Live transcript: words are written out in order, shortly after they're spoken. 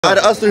Out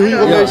of us three, who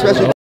gonna be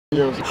special?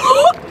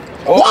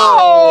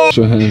 Whoa! With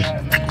your hands.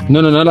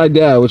 No, not like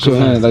that. With your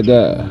hands, like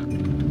that.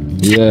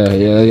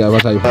 Yeah.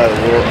 That's how you.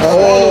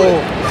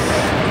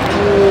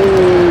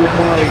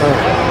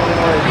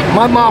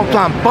 My mouth's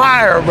on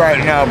fire right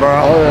now,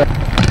 bro.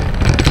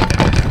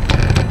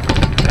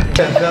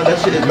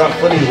 That shit is not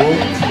funny, bro. We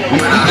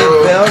eat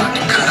it down.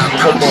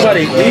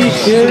 Somebody eat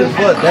shit.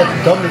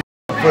 That's dumb as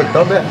for a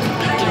dumbass.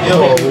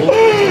 Yo.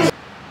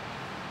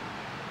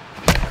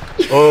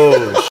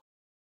 Oh.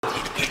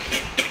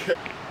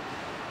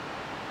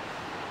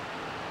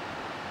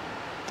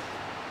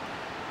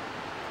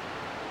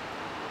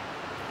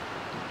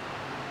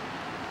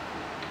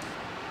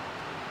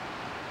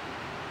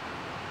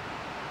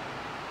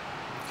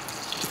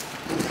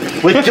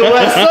 Wake your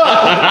ass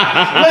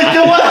up! Wake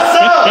your ass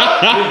up!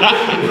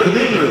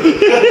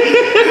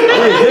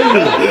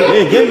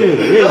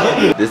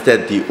 This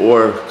that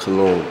Dior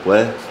cologne,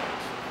 boy.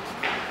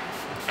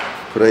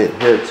 Put on your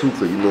hair too,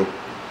 cause you know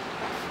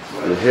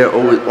your hair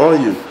always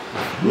on you.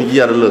 You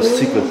got a little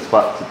secret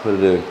spot to put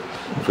it in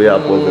for y'all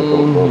boys that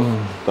don't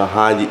know.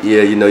 Behind your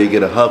ear, you know, you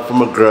get a hug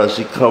from a girl.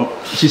 She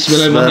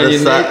smelling behind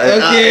your neck.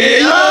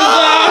 Okay.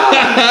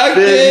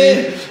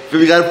 Okay. Feel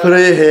me? You gotta put it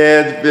in your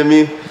hand. You feel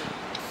me?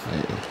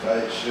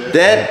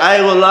 That I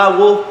ain't gonna lie,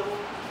 Wolf.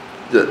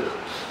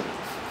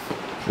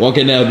 Walk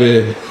in that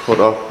bed. Hold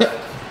on.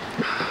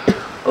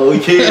 Oh,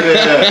 you can't even.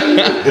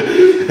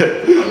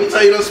 Let me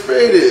tell you, don't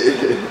spray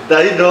it. Now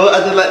you know, I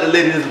just like the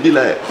ladies to be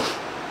like,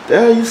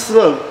 damn, you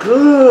smell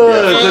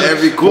good. Yeah,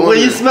 every corner. When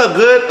you smell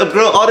good, a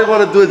girl, all they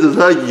want to do is just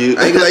hug you.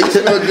 I ain't like, you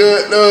smell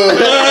good, no.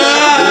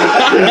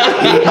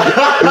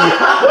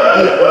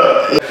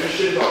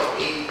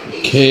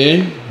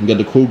 Okay, you got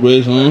the cool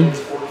braids on.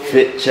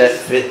 Fit check.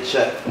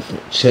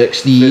 Check,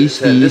 Steve.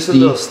 This is a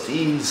little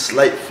Steve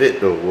slight fit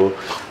though, bro.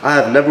 I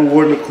have never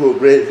worn the cool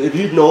braids. If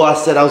you know I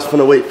said I was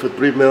gonna wait for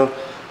 3 mil,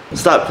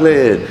 stop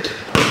playing.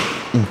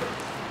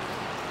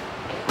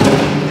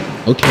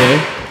 Okay.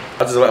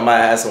 I just wet my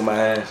ass on my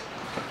ass.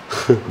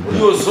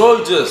 You a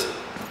soldier.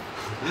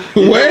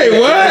 Wait,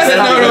 what?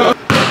 No.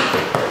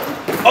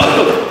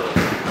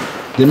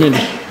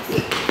 Diminish.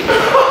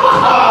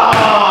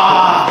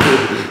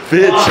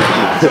 Bitch.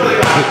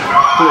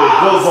 Go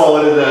ball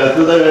with his ass.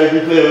 Cause I make me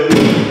play with me.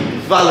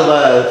 Follow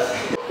my ass.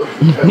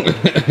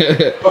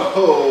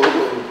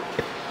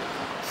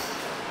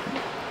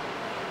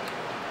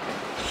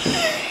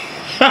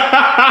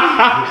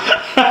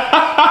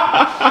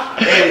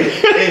 Hey,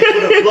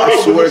 put a block. I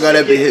swear to God,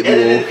 that bitch hit me,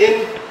 Wolf.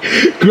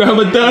 Grab a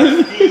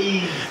done.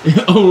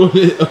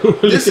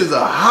 This is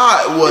a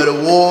hot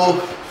one,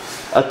 Wolf.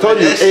 I told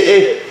you,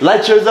 hey,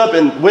 light yours up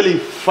and Willie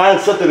find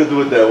something to do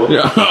with that one.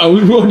 Yeah,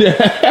 we rolled that.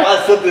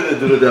 Find something to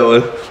do with that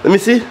one. Let me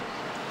see.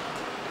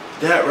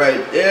 That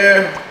right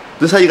there.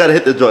 This is how you gotta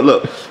hit the joint.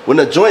 Look, when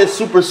the joint is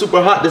super,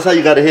 super hot, this is how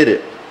you gotta hit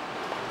it.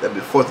 That'd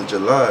be 4th of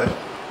July.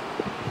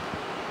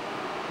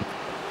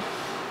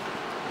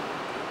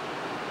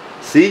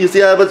 See, you see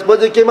how much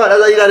budget came out?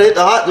 That's how you gotta hit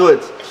the hot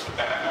joints.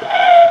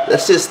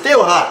 That shit's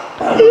still hot.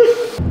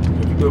 If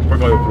you do a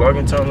work on your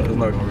vlogging channel, it's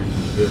not gonna be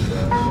good,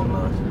 man.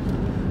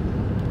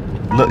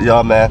 Look,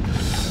 y'all, man.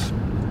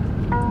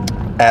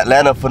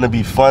 Atlanta finna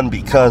be fun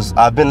because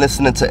I've been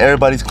listening to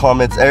everybody's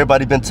comments.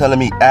 Everybody been telling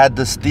me add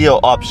the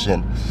steel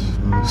option.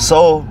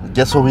 So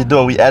guess what we're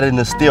doing? We added in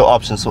the steel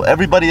option. So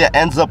everybody that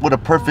ends up with a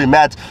perfect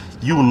match,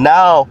 you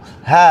now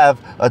have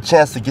a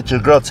chance to get your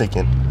girl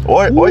taken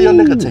or your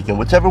nigga taken,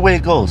 whichever way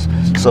it goes.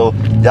 So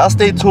y'all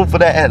stay tuned for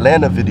that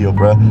Atlanta video,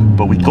 bro.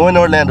 But we going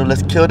to Orlando.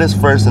 Let's kill this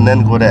first and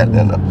then go to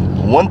Atlanta.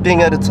 One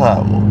thing at a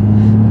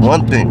time.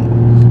 One thing.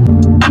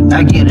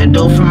 I get a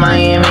dope from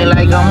Miami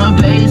like I'm a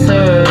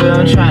pacer.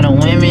 I'm trying to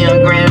win me a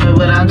Grammy,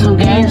 but I'm too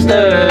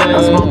gangster.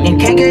 I'm smoking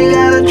KK,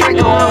 got a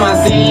tracker on my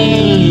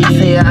seat.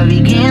 Say I be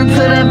getting to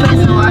that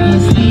place so I can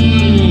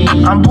see.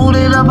 I'm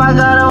booted up, I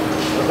got a...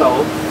 What's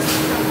up,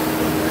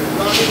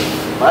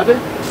 what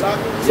happened?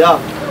 Yeah.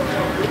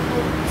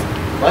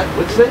 What?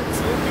 What'd you say?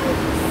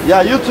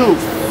 Yeah, YouTube.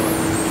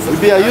 We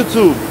be on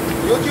YouTube.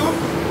 YouTube?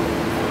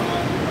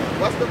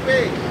 What's the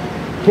page?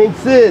 King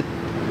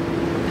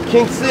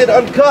Sid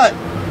Uncut.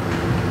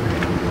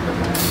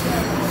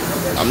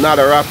 I'm not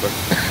a rapper.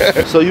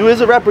 So you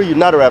is a rapper, you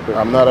not a rapper?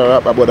 I'm not a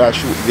rapper, but I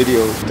shoot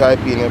videos.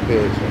 Type in a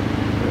page.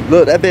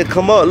 Look, that bit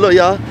come up. Look,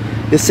 y'all.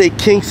 It say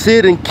King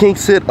Sid and King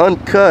Sid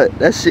Uncut.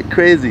 That shit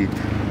crazy.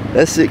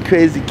 That shit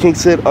crazy. King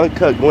Sid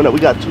Uncut going up. We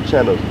got 2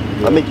 channels.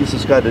 Yeah. I'll make you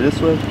subscribe to this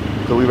one.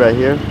 Cause we right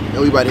here. And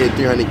we about to hit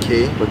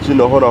 300K. But you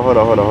know, hold on.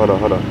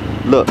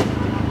 Look.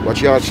 What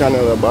y'all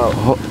channel about?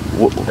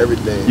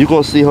 Everything. You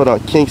gonna see, hold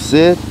on, King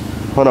Sid.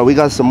 Hold on, we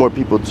got some more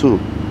people too.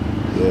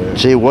 Yeah.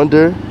 Jay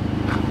Wonder.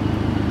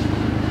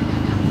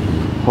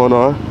 Hold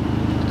on.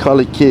 Call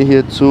it Kid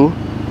here too.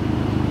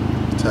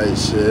 Tight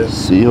shit.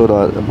 See, hold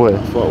on, boy. I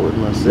fought with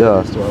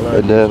myself. Yeah.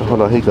 And then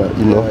hold on, he got,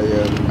 you know.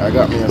 Yeah. I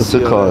got me a what's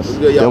it called?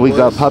 Then we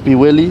got Poppy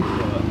Willie.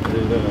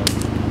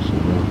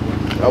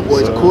 That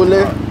boy's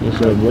coolin'.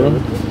 What's up, bro?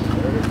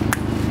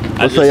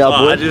 What's up,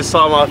 y'all, boy? I just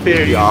saw my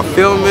favorite. Y'all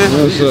filming?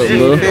 What's up,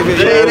 bro?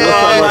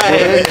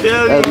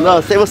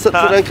 No, say what's up to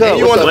the Uncut.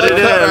 You want What to it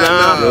is,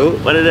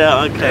 man? What it is,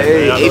 Uncut?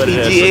 Hey,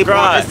 APGA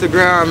on Subscribe.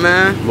 Instagram,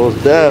 man.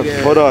 Most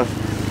def. Hold on.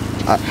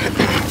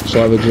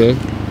 Savage J.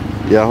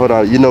 Yeah, hold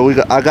on. You know,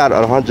 I got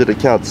 100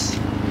 accounts.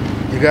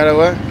 You got a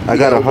what? I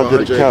got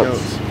 100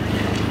 accounts.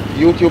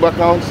 YouTube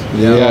accounts?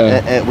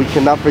 Yeah. And we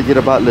cannot forget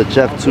about Lil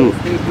Jeff too.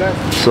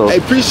 So Hey,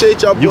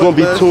 appreciate y'all boys, you gonna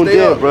be man. tuned Stay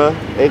in, up. bro.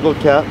 Ain't gonna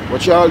cap.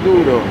 What y'all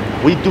do, though?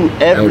 We do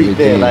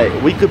everything. Everything. Like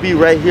we could be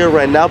right here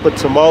right now, but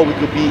tomorrow we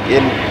could be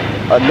in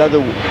another.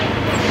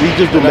 We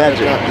just do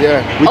magic.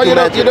 Yeah. We Oh, do you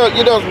magic.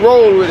 don't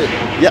roll with it.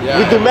 Yeah,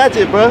 we do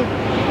magic, bro.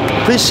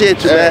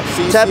 Appreciate you, man.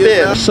 Tap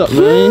in. What's up,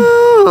 man?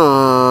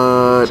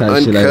 Type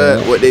shit like Uncut,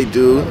 that. what they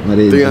do. What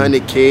they do.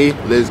 300K,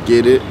 let's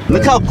get it.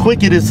 Look how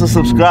quick it is to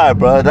subscribe,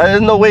 bro.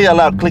 There's no way y'all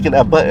not clicking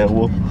that button,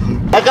 Wolf.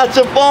 I got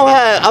your phone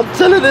hat. I'm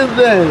telling this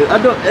man. I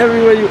know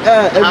everywhere you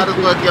at. How the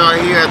fuck y'all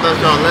here? I thought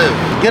y'all left.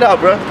 Get out,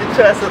 bro. Get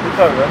your ass up the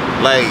car, bro.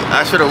 Like,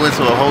 I should have went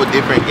to a whole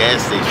different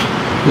gas station.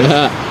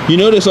 You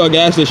know this our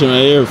gas station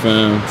right here,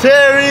 fam.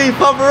 Terry,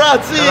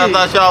 paparazzi. I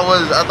thought y'all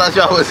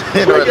was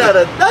in We got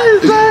Orlando. a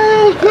nice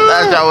man, I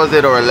thought y'all was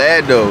in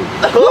Orlando.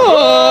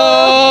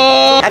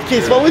 Oh! I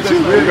can't smoke with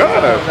you.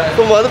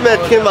 Come on, the man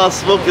came out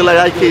smoking like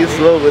I can't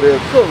smoke with him.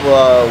 Come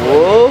on,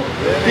 whoa.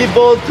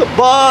 People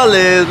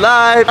ballin'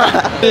 live.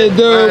 Hey,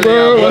 dude,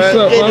 bro. What's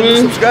up, Get a man?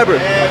 subscriber.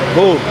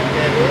 Boom.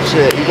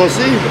 Shit, you gonna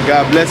see?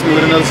 God bless me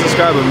with another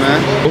subscriber, man.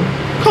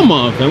 Come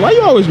on, fam. Why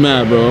you always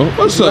mad, bro?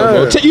 What's up,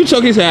 bro? You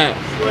chuck his hat.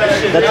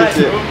 That's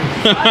it.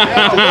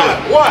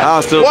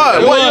 I'll still.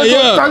 What? What?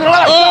 Yeah.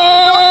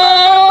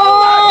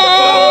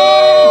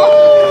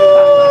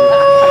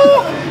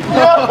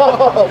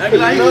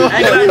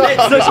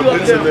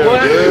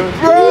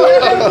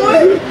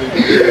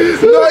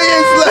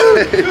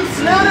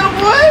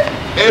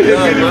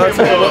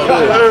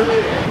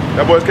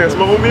 That boys can't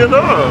smoke with me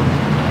enough.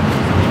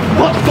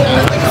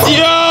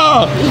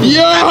 Yeah.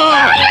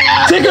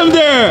 Take him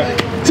there.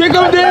 Take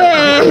him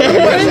there.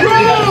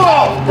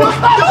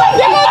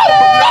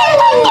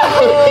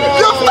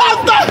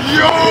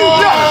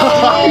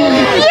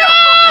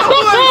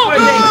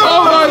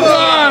 Oh my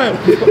God.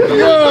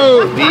 Yo.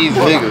 These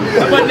niggas.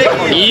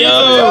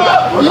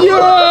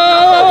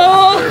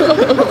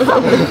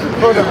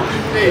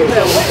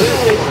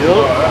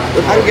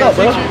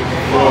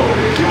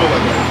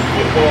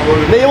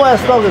 Man, you wanna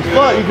smoke as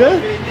fuck, you good?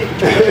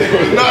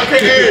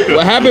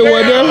 What happened,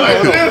 Wonder?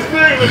 This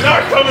thing is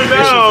not coming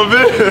down,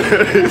 man.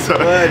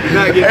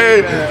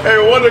 Hey,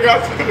 Wonder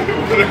got. I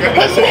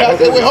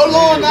said, wait, hold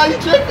on, now you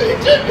tripping.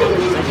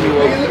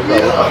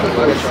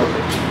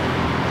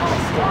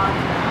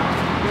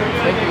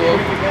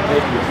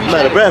 I'm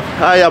out of breath.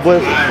 How y'all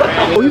boys?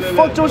 Oh, you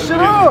fucked your shit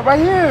up right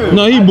here.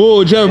 No, he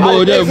bull, Jeff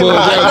bull, Jeff bull,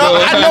 Jeff bull.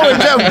 I know it's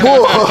Jeff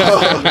Bull.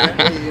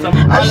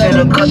 I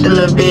should've cut a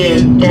little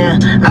bit, yeah.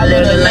 I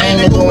let the lane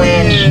nigga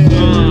win.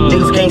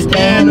 Niggas can't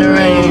stand the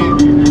rain.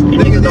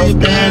 Niggas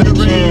don't stand the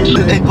chance.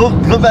 Hey, go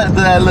back to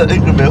that little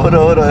increment.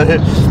 Hold on.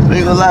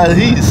 They gonna lie,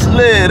 he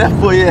slid. That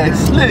boy, yeah,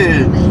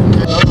 slid.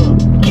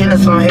 Killing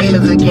some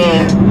haters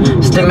again.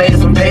 Still made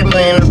some paper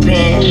in the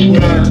pen.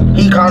 Yeah.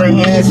 He called it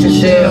innocent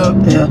shell.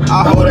 Yeah.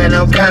 I hold that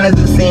them kind of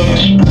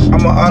sin.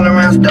 I'm all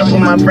around stuff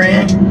with my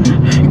friend.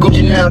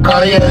 Gucci now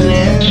call it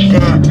in.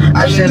 Yeah.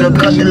 I should've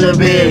cut a little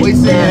bit.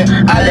 Yeah.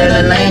 I let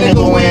a lane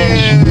nigga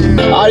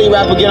win. All these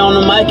rappers get on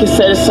the mic and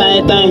say the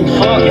same thing.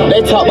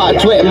 They talk about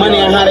drip money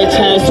and how they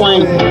chain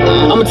swing.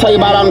 I'ma tell you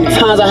about all the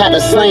times I had to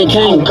sling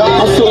king.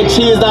 I'm shooting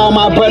cheese down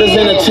my brothers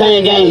in the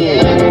chain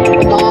gang.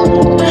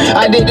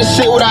 I did this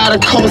shit without a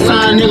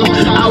cosign, nigga.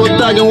 I was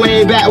thugging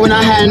way back when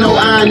I had no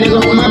iron, nigga.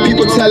 My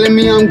people telling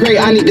me I'm great,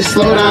 I need to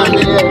slow down.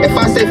 If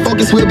I stay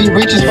focused, we'll be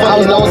rich as fuck. I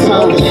was no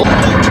time.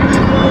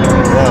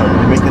 Yeah,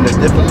 you're making it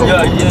difficult.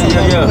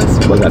 Yeah.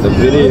 Look at the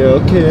video,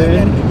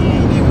 okay.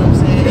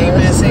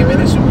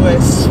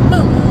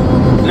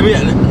 Let me.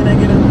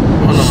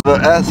 The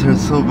ass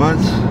hurts so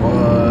much.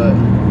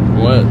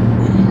 What?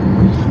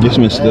 This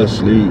man still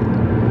asleep.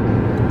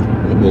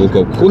 Woke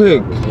up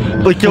quick.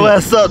 Wake your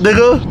ass up,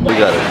 nigga. We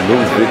got a new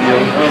video,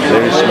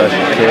 very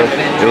special kid.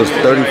 There was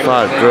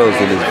 35 girls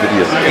in this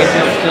video.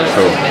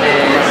 So,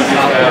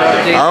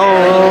 I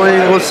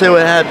ain't gonna say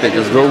what happened.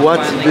 Just go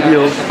watch the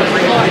video.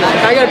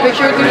 I got a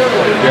picture with you.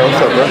 Yeah, what's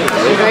up, bro?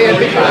 I got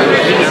a picture with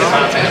you.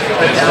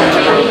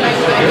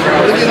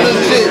 Look at this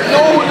shit.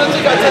 No,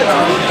 nothing got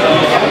tattoos.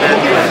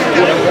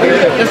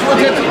 That's what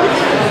tattoos.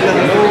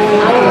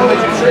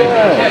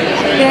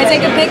 Can I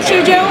take a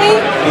picture, Joey?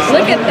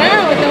 Look at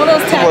that with all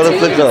those tattoos. What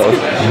if it goes?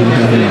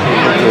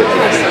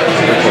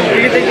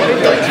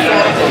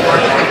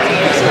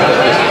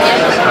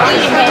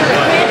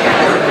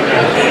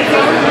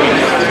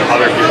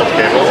 Other people's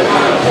cables,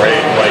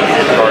 right? Like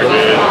in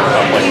charges,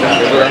 stuff like that.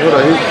 Hold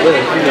on,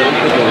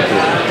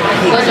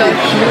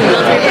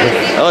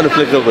 I want to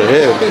flick over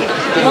here.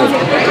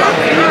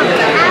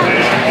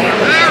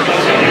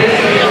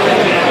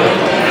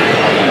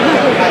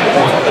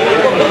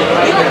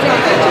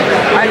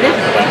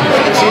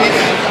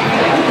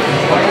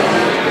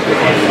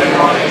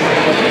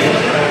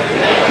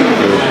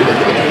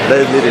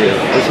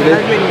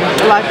 watching it.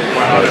 I like it.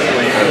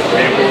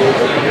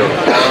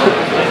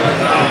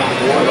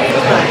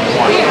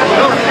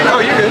 Oh,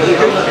 you're good. You're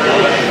good.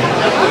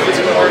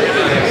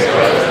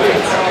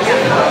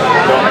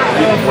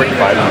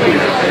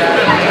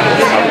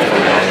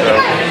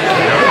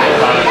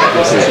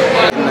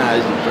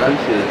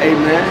 Hey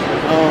man,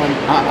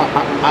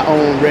 I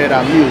own Red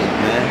Eye Music,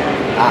 man.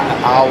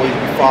 I always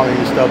be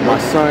following stuff. My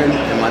son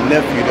and my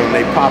nephew, them,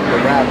 they popular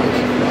rappers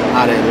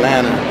out of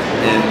Atlanta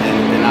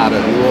and out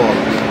of New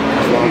Orleans.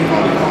 That's where I'm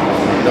from.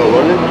 No,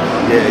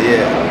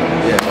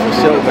 yeah, for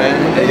sure, man.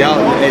 Hey,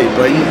 y'all, hey,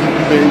 bro, you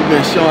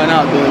been showing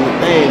out doing the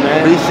thing, man.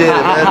 Appreciate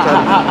it, man.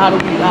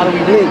 How do we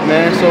link,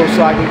 man? So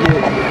I can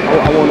get.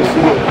 I want to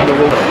see it.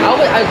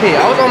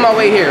 I was on my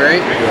way here,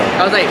 right?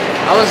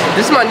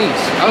 This is my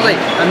niece. I was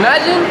like,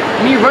 imagine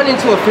me running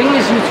into a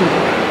famous YouTuber.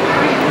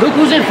 Look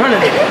who's in front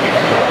of me. Oh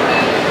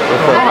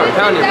my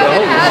god.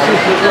 Oh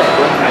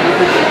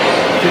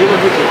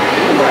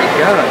my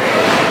god.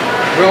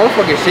 Bro, I'm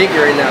fucking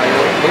shaking right now, yo.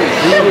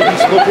 He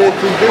spoke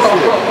into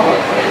existence.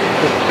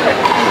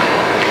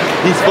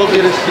 He spoke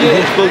into shit.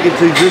 He spoke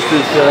into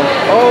existence, son.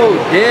 Oh,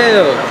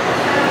 damn.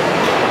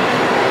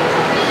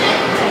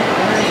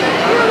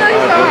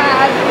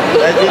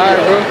 Alright,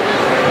 bro.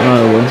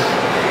 Alright, bro.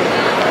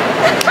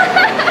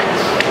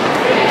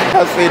 I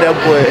see that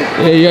boy.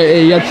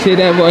 Hey, you have to say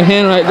that boy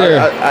hand right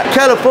there.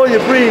 California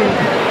breeze,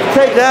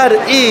 take her out to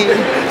eat.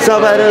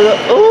 Somebody look,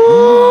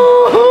 ooh.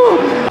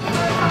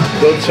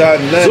 Don't try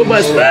nothing. So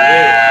much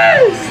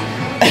space.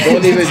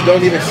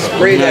 Don't even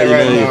spray that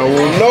right now.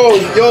 No,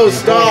 yo,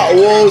 stop.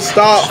 Whoa,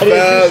 stop,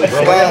 fam.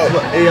 Stop.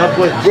 Hey,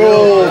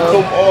 bro,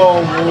 come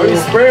on, bro. What are you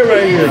spraying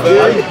right here,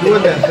 Why are you doing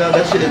that, fam?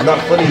 That shit is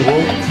not funny, bro.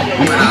 You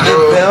eat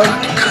it, fam.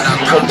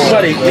 Come on.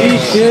 Somebody eat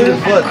shit.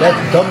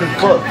 That's dumb as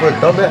fuck for a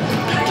dumbass.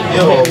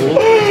 Yo,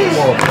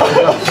 come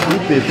on.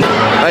 Stupid.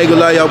 I ain't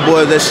gonna lie, y'all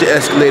boys, that shit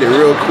escalated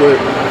real quick.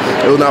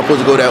 It was not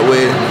supposed to go that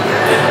way.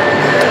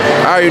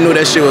 I already knew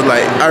that shit was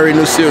like, I already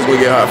knew shit was gonna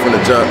get hot from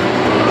the jump.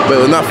 But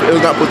it was not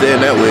supposed to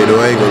end that way though,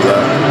 I ain't gonna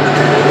lie.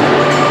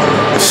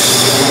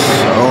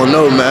 I don't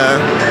know, man.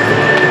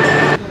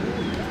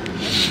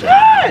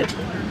 Shit!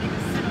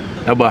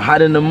 How about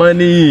hiding the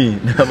money?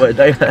 How about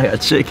that got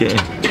chicken?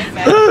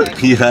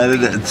 He had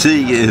that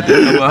chicken.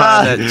 How about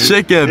hiding that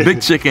chicken?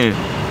 Big chicken.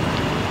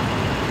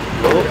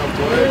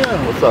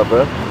 What's up,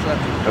 man?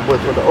 That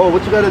boy's from the, oh,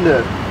 what you got in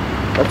there?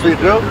 That's for your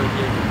girl?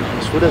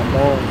 That's for that.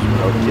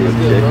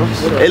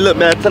 Okay. Hey, look,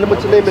 man, tell him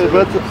what your name is,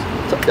 bro.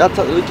 Y'all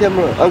talk to the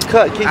camera.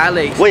 Uncut, King.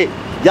 Alex. Wait,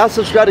 y'all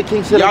subscribe to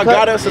King City? Y'all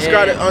gotta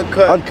subscribe to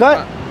Uncut.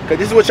 Uncut? Cause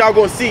this is what y'all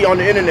gonna see on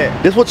the internet.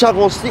 This what y'all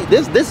gonna see.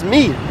 This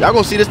me. Y'all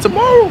gonna see this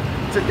tomorrow.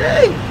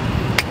 Today.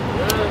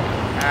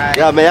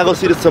 Yeah, man, y'all gonna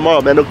see this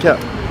tomorrow, man. No cap.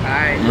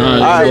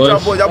 Alright,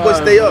 y'all boys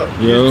stay up.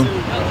 Yo.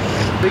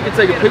 We can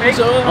take a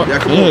picture. Yeah,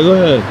 come Yeah, on. go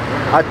ahead.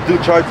 I do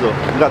charge though.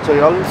 You got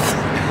 $20?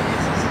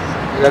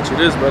 I got you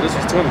this, bro. This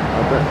was 20. I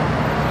bet.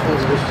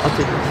 I'll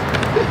take this.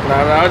 Nah,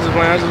 I was just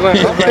playing.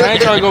 I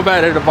ain't trying to go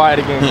back there to buy it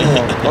again.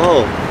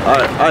 Oh,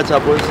 alright,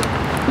 top boys.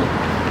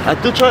 I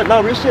do try it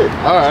now, real shit.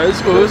 Alright,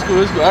 it's cool.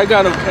 I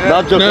got him. No,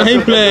 I'm joking. No, he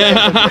playing.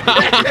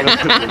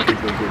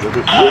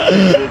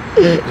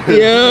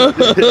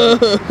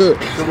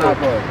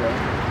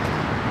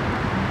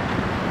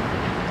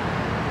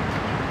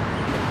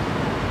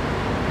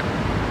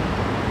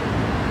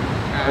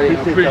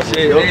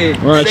 Appreciate it.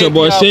 Alright, your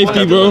boy,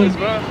 safety, bro.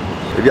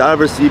 If y'all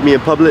ever see me in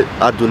public,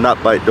 I do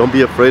not bite. Don't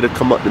be afraid to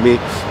come up to me.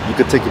 You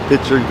could take a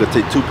picture, you could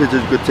take 2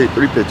 pictures, you could take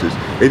 3 pictures.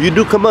 If you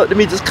do come up to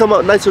me, just come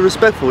up nice and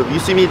respectful. If you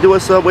see me doing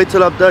something, wait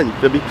till I'm done, you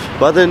feel me?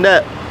 But other than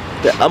that,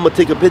 I'm gonna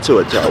take a picture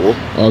with y'all.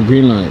 Oh,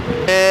 green light.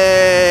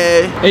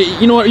 Hey,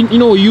 you know what?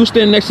 You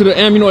stand next to the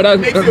M. You know what?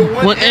 That's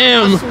 1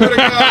 M.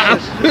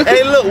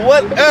 Hey, look,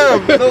 1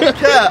 M. No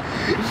cap.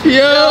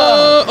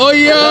 Yo, oh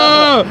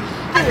yeah.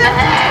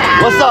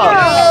 What's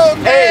up?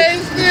 Hey,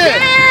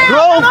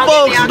 grown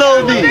folks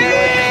know me.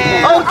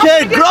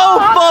 Okay, grown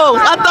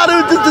folks. I thought it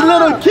was just a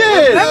little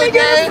kid. Let me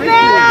get a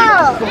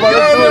snap. Come on,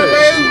 let's do it.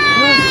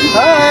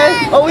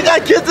 Hi. Oh, we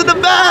got kids in the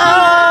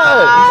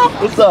back.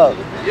 What's up?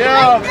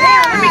 Yeah.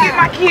 Let me get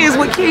my kids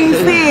what King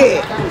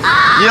said.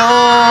 Yo.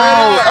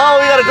 Oh,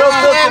 we got a grown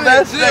folks in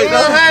that state.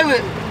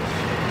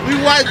 We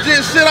watch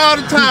this shit all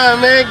the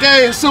time, man.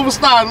 Gang,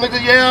 superstar,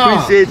 nigga, yeah.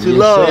 Appreciate you,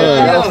 love.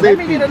 Let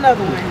me get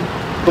another one.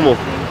 Come on.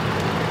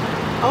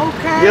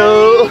 Okay.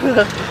 Yo.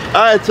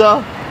 Alright,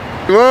 y'all.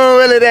 Come on,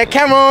 really, that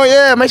camera on,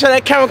 yeah. Make sure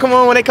that camera come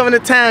on when they come into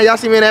town. Y'all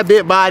see me in that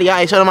big body. Y'all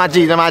ain't showing my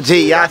G's and my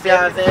G. Y'all see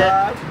what I'm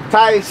saying?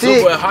 Tight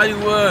shit. Boy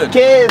Hollywood.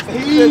 Kids,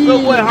 he.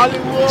 Boy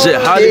Hollywood.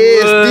 Shit,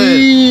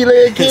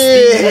 Hollywood.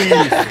 Kids,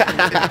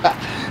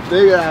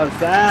 nigga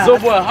outside. So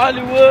boy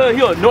Hollywood. He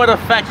know the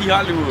fact he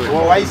Hollywood.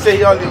 Well, why you say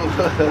he Hollywood?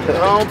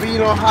 I don't be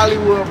no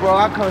Hollywood, bro.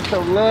 I come to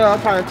love.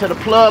 I'm trying to tell the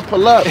plug,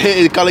 pull up.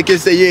 Hey, Colin Kid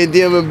say you ain't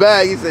DMing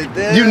back. He said,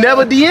 damn. You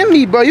never DM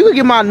me, bro. You can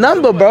get my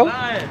number, bro.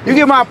 You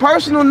get my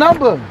personal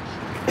number.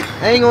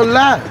 I ain't gonna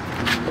lie.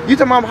 You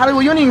talking about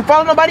Hollywood? You don't even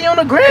follow nobody on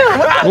the gram.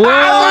 Wow.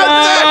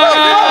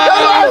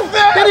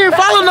 You didn't even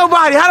follow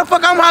nobody. How the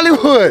fuck I'm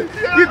Hollywood?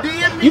 You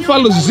DM You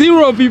follow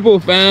 0 people,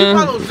 fam.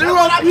 You follow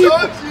 0 people.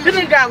 You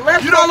done got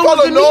less. You don't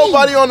follow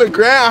nobody on the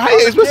ground. How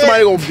you expect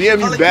somebody gonna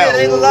DM you back?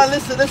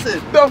 Listen.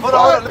 Hold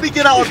on. Let me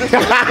get out of this.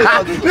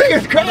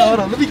 Niggas crazy. Hold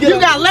on. Let me get You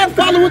got less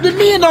followers than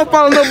me and don't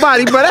follow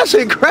nobody, bro. That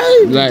shit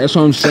crazy. Like, that's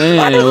what I'm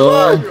saying,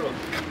 bro.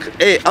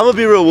 Hey, I'm gonna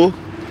be real, Woo.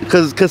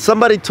 Cause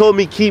somebody told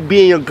me keep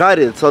being your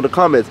guidance on the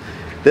comments.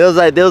 They was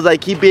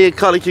like keep being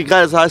calling your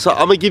guidance. So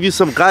I'm gonna give you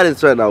some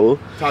guidance right now, Woo.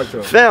 Talk to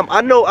him. Fam,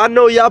 I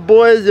know y'all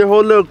boys, your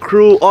whole little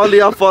crew, all of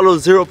y'all follow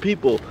 0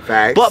 people.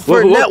 Facts. But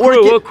for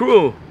networking, what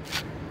crew?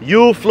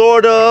 you,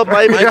 Florida,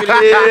 Miami,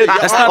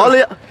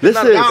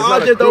 listen, Y'all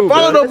just don't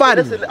follow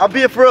nobody. Listen, I'm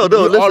being for real,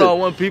 though. You all Listen, on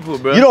one people,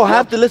 bro. you don't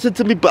have to listen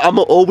to me, but I'm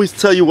gonna always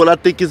tell you what I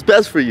think is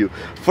best for you.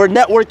 For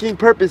networking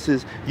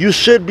purposes, you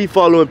should be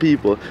following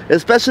people.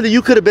 Especially,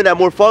 you could have been at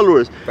more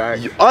followers.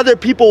 Other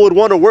people would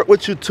want to work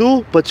with you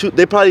too, but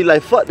they probably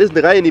like, fuck this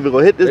nigga, I ain't even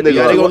gonna hit this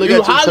nigga. They gonna look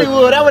at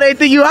Hollywood. That's what they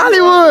think you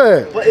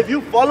Hollywood. But if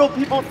you follow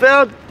people,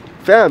 fam,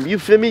 you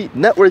feel me?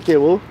 Networking,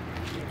 Woo.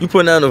 You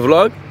putting that on the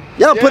vlog?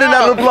 Yeah, put it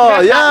on the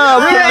vlog. Yeah,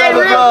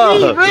 put it on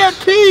the vlog. Real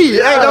key.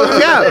 Hey,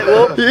 don't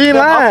count. You ain't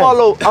lying.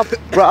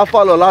 I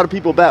follow a lot of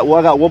people back. Well,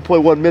 I got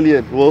 1.1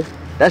 million. Well,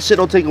 that shit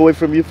don't take away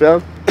from you,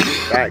 fam.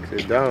 Facts,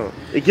 it don't.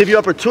 It give you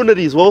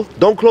opportunities, Well.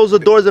 Don't close the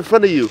doors in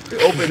front of you.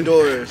 Open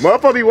doors.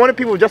 Motherfucker be wanting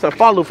people just to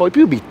follow.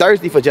 People be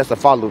thirsty for just to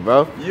follow,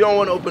 bro. You don't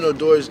want to open no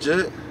doors,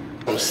 Jet.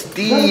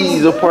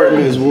 Steve's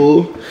apartments,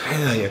 Woo.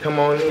 Hell yeah, come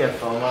on in.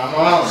 For my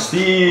mom.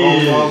 Steve.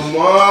 Oh, my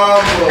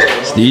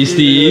mama.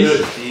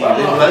 Steve.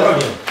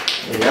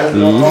 That's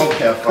no home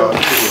cat phone.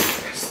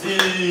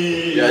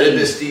 Steve. Yeah,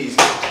 this is Steve.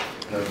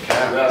 We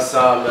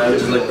outside, man. We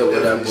just looked up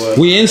with that boy.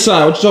 We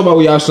inside. What you talking about?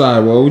 We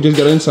outside, bro. We just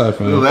got inside,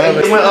 fam. One time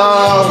we was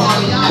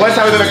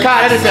in the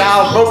car, they said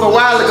I was broke a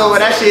while ago, but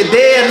that shit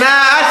dead now.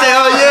 I said,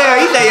 oh yeah.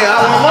 He said, yeah,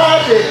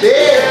 my shit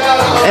dead.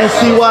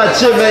 SCY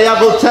Chip, man. Y'all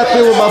go tap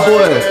in with my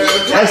boy.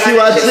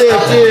 SCY Chip,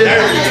 kid.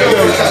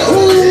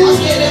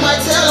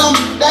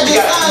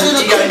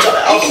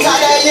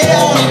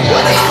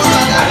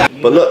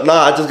 But look,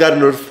 I just got a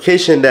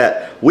notification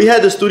that we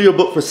had the studio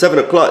booked for 7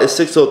 o'clock. It's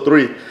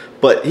 6:03.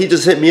 But he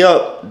just hit me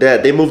up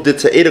that they moved it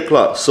to 8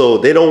 o'clock. So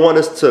they don't want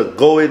us to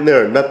go in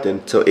there or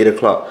nothing till 8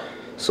 o'clock.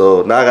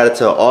 So now I gotta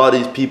tell all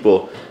these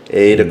people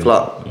 8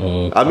 o'clock.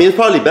 I mean, it's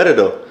probably better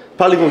though.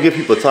 Probably gonna give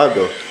people time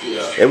though.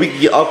 Yeah. And we can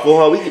get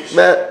alcohol. We gonna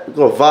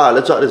vibe.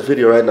 Let's drop this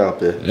video right now,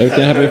 man.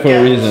 Everything happened for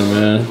a reason,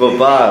 man. We're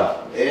gonna vibe.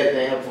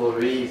 Everything happened for a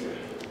reason.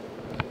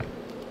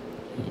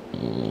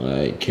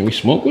 Like, can we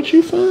smoke with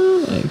you,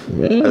 fam? Like,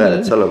 really? I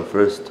gotta tell him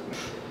first.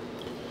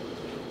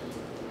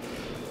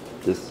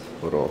 Just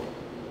hold on.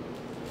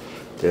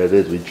 There it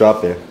is. We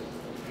dropping.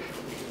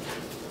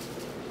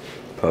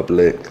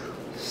 Public.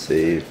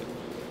 Save.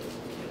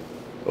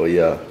 Oh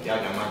yeah.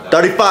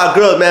 35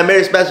 girls, man.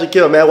 Marry, smash, and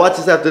kill, man. Watch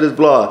this after this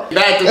vlog.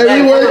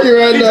 Hey, we working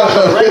right now. He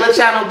go to the regular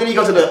channel, then he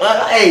go to the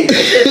hey.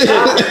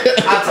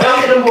 I tell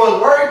you them boys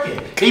working.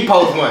 He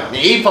posts one.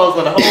 Then he posts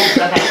on the whole. That's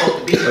how it's supposed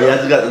to be. Oh yeah, I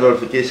just got the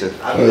notification.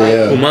 Oh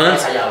yeah. Mine?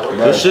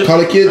 Call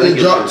the kids and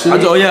drop 2. I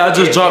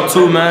just dropped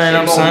 2, man.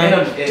 I'm saying.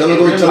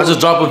 I just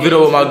dropped a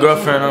video with my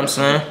girlfriend. I'm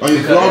saying. On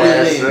your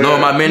vlog? No,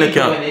 my main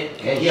account.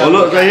 Oh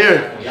look right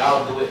here.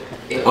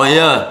 Oh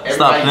yeah.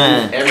 Stop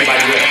playing.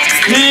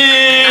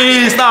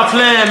 Please stop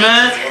playing,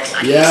 man.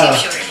 Yeah.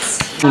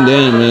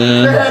 Damn,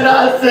 man. And I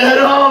said,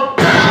 oh.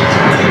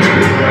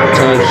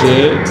 Type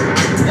shit.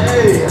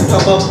 Hey, I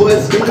thought my boy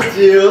Scoot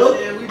Jill.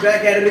 Yeah, we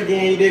back at it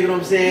again. You dig what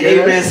I'm saying?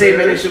 Hey man, say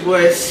man, it's your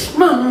boy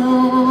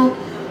Small.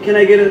 Can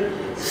I get a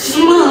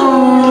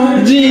small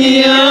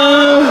Gio?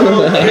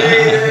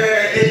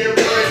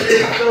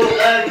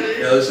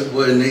 Yo, it's your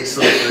boy Nate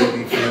so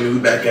ugly. We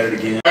back at it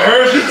again. I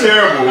heard she's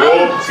terrible, bro.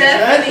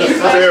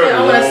 Definitely. I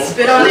want to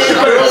spit on it.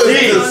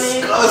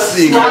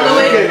 Disgusting. Swallow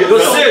it. Yo,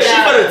 sis, she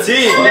for the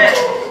team.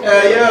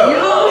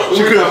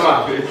 She could have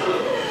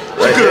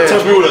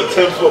touched me with a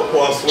 10-foot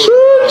pole, I swear.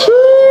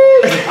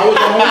 I'll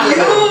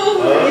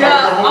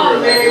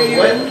marry you.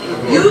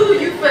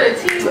 You for the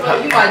team.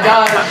 You my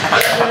dog.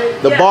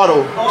 The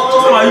bottle.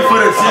 Why you for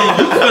the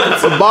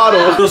team? The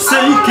bottle. Yo, sis,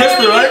 you kissed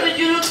her, right?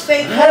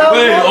 Wait,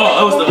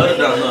 that was the other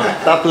down.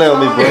 Stop playing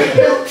with me, bro.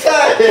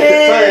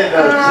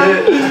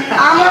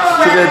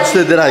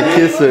 Did I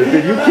kiss her?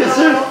 Did you kiss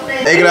her?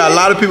 Hey, a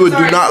lot of people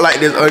do not like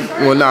this.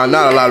 Well, nah,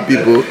 not a lot of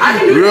people.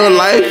 Real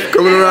life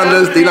coming around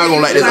us, they not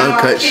gonna like this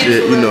uncut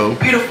shit, you know.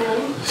 Beautiful.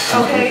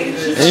 Okay.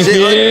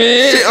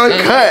 Shit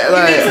uncut,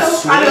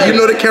 like you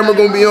know the camera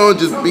gonna be on.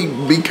 Just be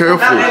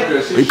careful.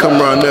 When you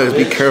come around us,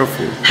 be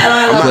careful.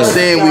 I'm not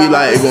saying we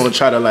like gonna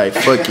try to like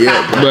fuck you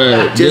up,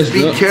 but just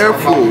be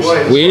careful.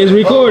 We is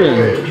recording.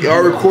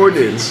 Y'all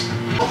recording.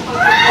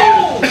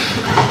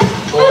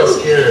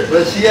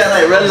 But she had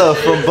like Rella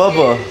from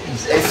Bubba.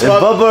 And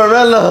Bubba and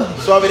Rella.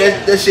 Swabby,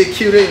 that shit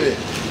cute, ain't it?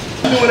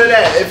 Do one of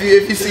that if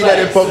you see that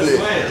in public.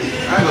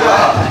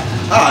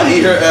 I'll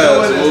eat her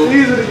ass.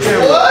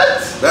 What?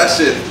 That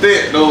shit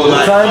thick though.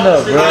 Like,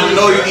 bro. I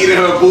know you eating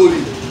her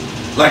booty.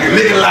 Like a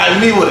nigga like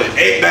me would have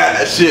ate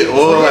that shit,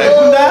 or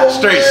like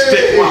straight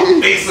stick my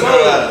face in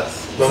her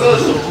ass.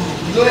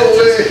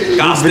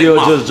 This video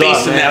just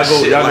dropped, man.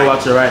 Y'all go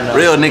watch it right now.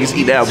 Real niggas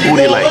eat that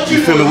booty like,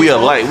 you feel me? We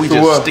alike. We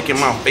just sticking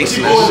my face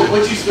in that shit.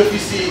 What you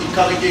see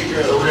Colin get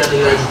girl?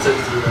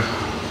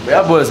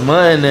 That boy's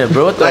mine there,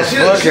 bro. What the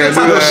fuck? She the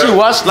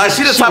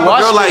type of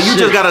girl like you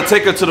just gotta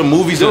take her to the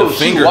movies and the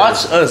finger. She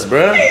watch us,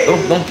 bro.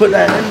 Don't put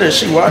that in there.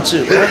 She watch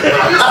it, bro.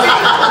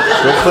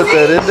 Don't put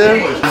that in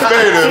there.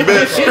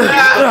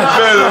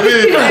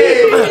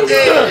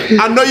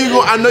 I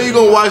know you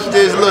gonna watch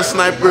this, little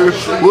sniper.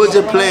 We was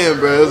just playing,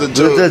 bro. It was a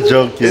joke. It's a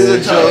joke, kid.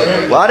 It's a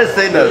joke. Well, I didn't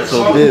say nothing,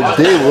 so they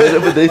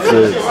whatever they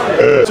said.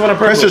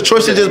 Pressure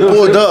Choices just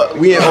pulled up.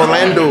 We in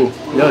Orlando.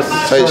 Yes.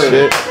 Tight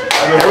shit.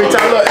 Every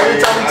time we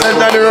touch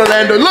down in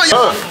Orlando, look.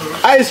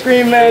 Ice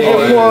cream man just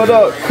pulled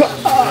up.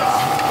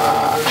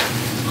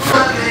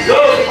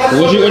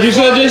 What you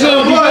said, Jason?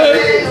 What you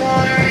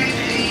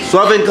said?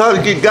 Suave and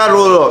Colin get got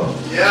rolled up.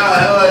 Yeah,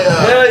 hell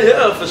yeah. Hell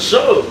yeah, for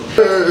sure. You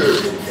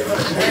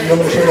want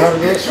me to show you how to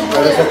do it?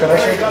 That's that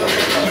connection?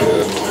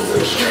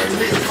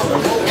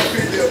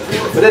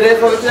 What that is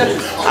for the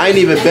I ain't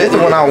even bet the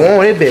one I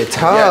want. It been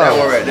tough. Yeah, that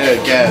one right there,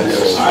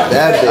 gas.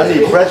 That I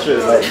need pressure.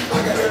 Like,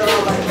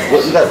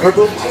 what, you got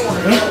purple? I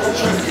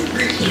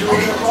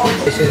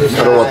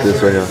don't want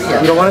this right here.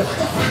 You don't want it?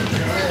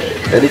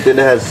 Anything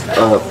that has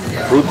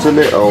fruits in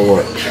it, I don't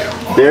want.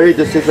 Berry,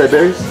 this tastes like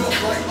berries?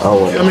 I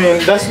don't want it. I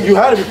mean, that's you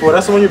had it before.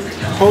 That's the one you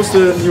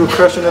posted. You were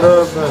crushing it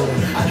up. And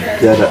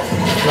Yeah, that.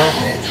 no,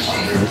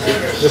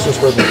 this one's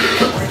purple.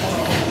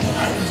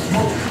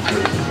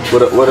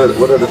 What are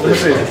the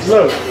things?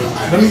 Look,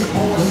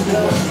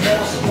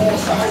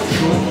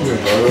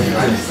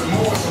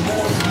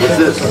 What's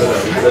this? Put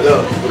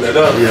that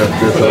up. Yeah,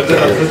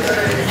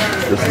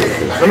 this.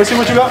 Let me see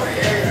what you got.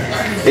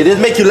 It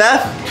didn't make you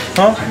laugh?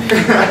 Huh?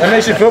 That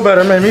makes you feel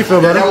better. It made me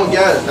feel better. That one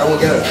got it.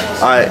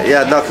 Alright,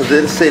 yeah, no, because it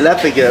didn't say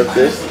laughing gas,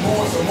 this.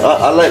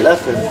 I like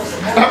laughing.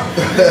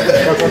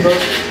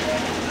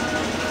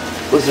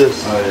 What's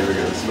this? Oh, here we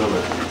go. Smell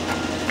it.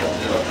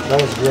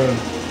 That one's green.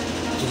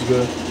 Which is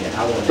good.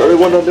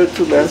 31 on there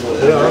too, man.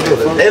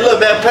 Hey, look,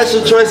 man,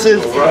 Pressure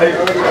Choices.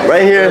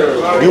 Right here.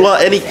 You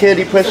want any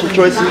candy Pressure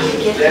Choices?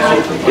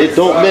 They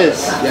don't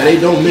miss. Yeah, they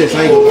don't miss.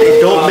 They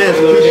don't miss.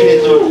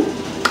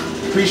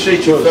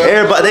 Appreciate you.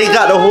 Everybody, they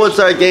got the whole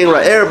entire game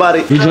right. Everybody.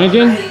 You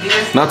drinking?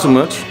 Not too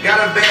much.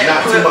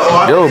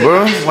 Yo,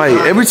 bro. Like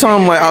every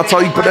time, like I'll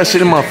tell you, put that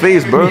shit in my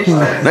face, bro.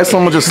 Next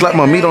time I'll just slap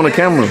my meat on the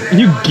camera.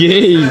 You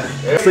gay.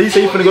 So you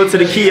say you finna go to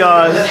the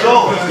kiosk?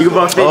 You can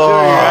buy fake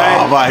jewelry,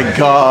 right? Oh my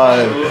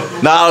god.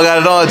 Nah, I don't got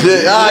it on.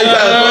 You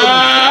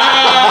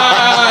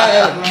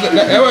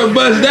That went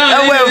bust down.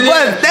 That went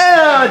bust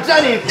down,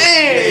 Johnny.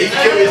 He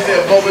gave me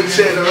that bubble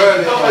chin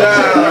earlier.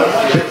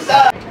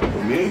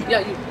 Me?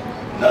 Yeah, you.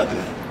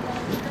 Nothing.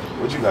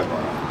 What you got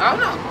going on? I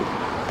don't know.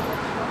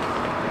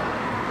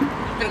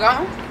 You finna go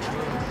home?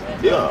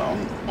 Yeah,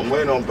 I'm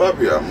waiting on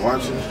Puppy. I'm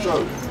watching his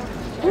truck.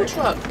 Who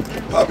truck?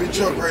 Puppy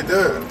truck right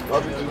there.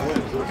 Puppy just went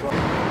to the truck.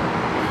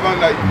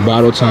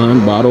 Bottle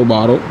time, bottle.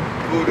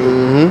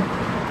 Mm-hmm.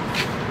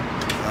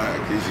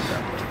 Alright, easy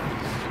now.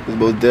 It's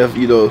most deaf,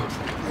 you know.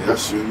 Yeah,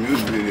 shoot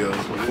music videos.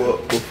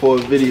 Before a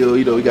video,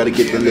 you know, we gotta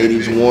get the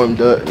ladies warmed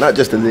up. Not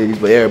just the ladies,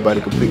 but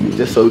everybody completely,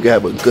 just so we can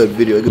have a good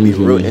video. It could be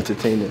real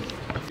entertaining.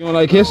 You don't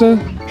like kissing?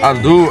 I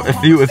do.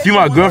 If you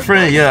my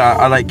girlfriend, yeah,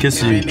 I like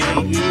kissing you.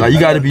 Like you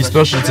gotta be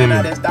special to me.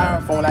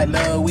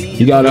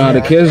 You gotta know how to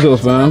kiss though,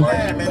 fam.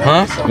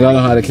 Huh? You gotta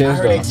know how to kiss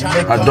though.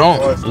 I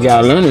don't. You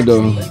gotta learn it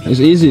though.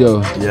 It's easy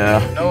though. Yeah.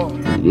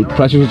 You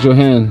practice with your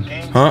hands.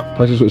 Huh?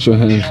 Practice with your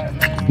hands.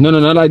 No,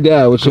 not like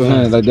that. With your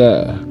hands, like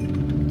that.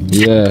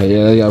 Yeah.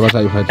 That's how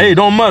you practice. Hey,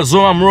 don't mess,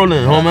 so I'm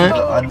rolling, homie.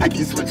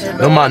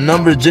 Know my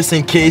number just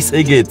in case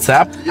it get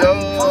tapped.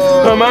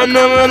 Know my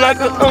number like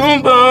a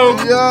umbo.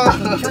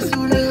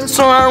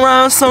 So I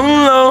run so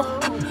low.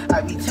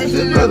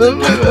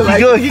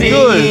 He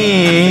good.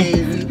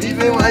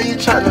 Even while you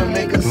trying to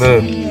make us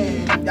Look.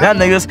 Y'all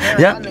niggas,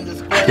 yeah.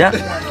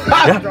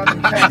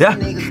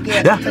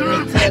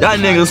 Y'all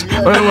niggas, I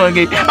don't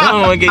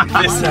wanna get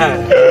this side.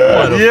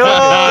 Yo,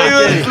 you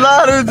was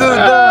slaughtered to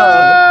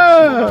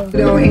death. They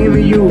don't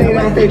envy you, they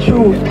like they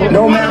true.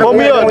 No matter Hold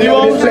me up, do you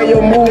want say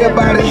your move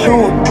about the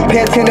shoot.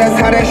 Petting, that's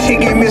how that shit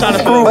get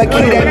misconstrued. But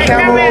keep that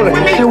camera rolling.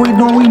 Shit we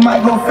doing, we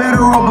might go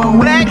federal, but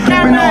we ain't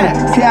tripping on it.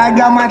 See, I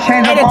got my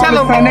change up all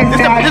the time.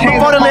 This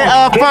before the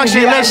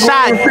function, let's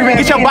shine.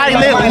 Get your body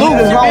lit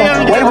loose.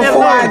 Way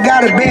before I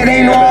got a bed,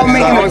 ain't no all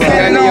making a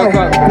plan on.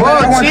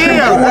 Well,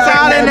 chill. What's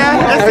all in there?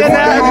 That's in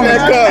there.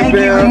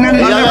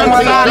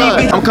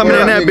 I'm coming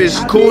in that bitch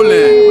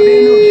coolin'.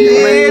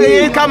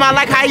 Come on,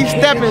 like how you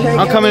stepping.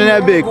 I'm coming in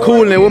that bitch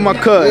coolin' with my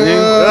cut,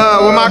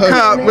 nigga. With my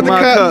cup, with the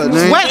cut.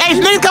 Sweat, hey,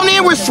 niggas coming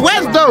in with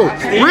sweats though.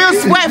 Real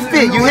sweat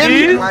fit, you hear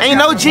me? Ain't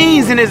no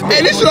jeans in this bitch.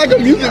 Hey, this is like a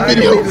music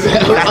video.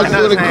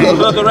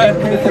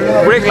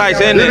 Brick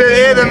lights in It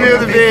is a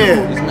music video.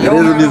 It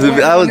is a music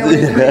video.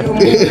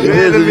 It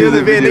is a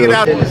music video.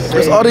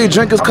 It's all these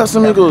drinkers,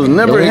 Casamigos,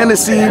 never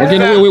Hennessy.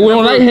 Okay, we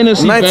don't like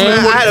Hennessy, man. I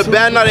had a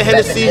bad night of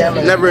Hennessy,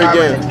 never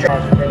again.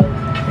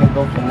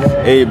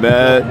 Hey,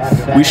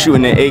 man. We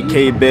shooting at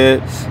 8K,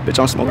 bed. Bitch,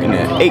 I'm smoking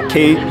at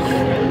 8K.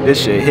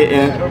 This shit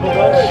hitting.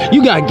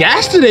 You got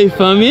gas today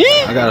for me?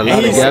 I got a lot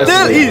of gas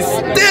today. He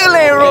still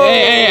ain't rolling.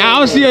 Hey, I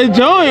don't see a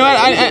joint.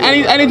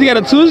 I need to get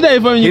a Tuesday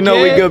from you. He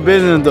know we good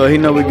business though. He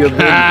know we good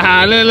business.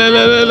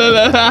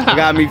 I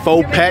got me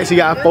 4 packs. He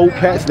got 4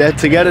 packs. That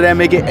together that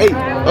make it 8.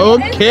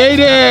 Okay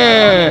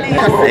then.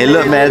 Hey,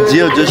 look, man.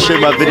 Jill just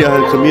shared my video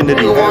on her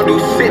community. Real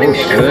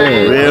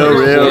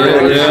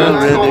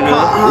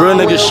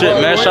nigga shit,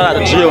 man. Shout out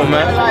to Jill,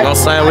 man. You know what I'm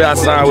saying? We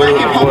outside with the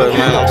boys, man. You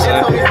know what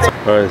I'm saying?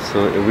 Alright,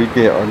 so if we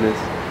get on this,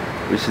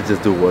 we should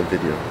just do one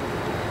video.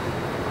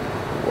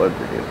 One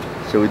video.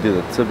 Should we do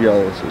the to be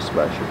honest or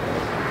smash your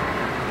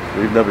pass?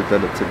 We've never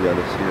done it to be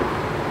honest here.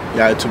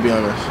 Yeah, to be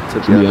honest.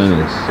 To be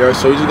honest. Yeah,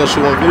 so we just gonna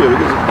shoot one video.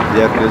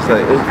 Yeah, because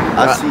like,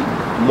 I see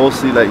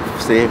mostly like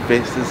same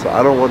faces, so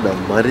I don't want to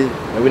mud it.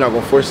 And we're not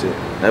gonna force it.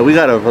 And we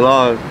got a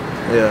vlog.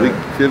 Yeah. We,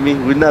 feel me?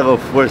 We're not gonna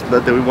force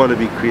nothing. We want to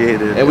be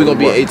creative. And we're gonna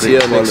be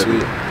ATL next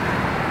week.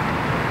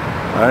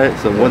 Alright,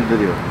 so one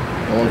video.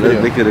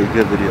 Let's make it a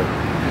good video.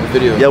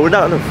 Video. Yeah, we're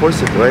not gonna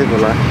force it, though, I ain't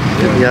gonna lie.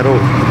 Yeah, I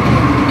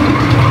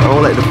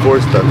don't like the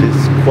force stuff.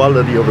 It's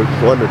quality over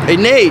quantity. Hey,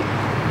 Nate.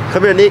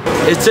 Come here, Nate.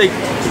 It take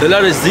the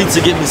letter Z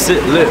to get me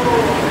sit lit.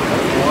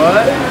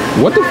 What?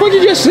 What the fuck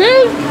you just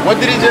said? What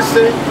did he just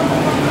say?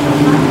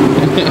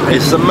 Hey,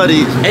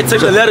 somebody. It took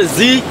the letter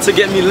Z to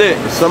get me lit.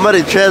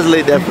 Somebody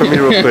translate that for me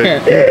real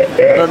quick.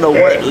 I don't know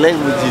what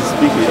language he's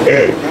speaking.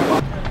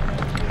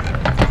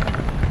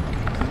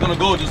 It's gonna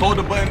go. Just hold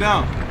the button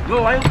down.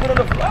 Yo, I ain't put on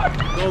the block.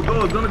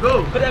 Go, it's gonna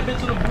go. Put that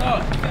bitch on the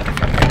block.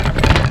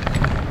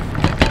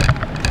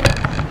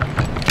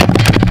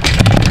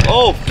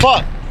 Oh,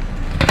 fuck.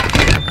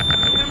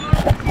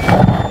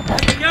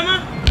 Camera?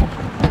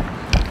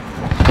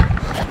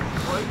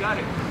 Oh, you got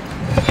it.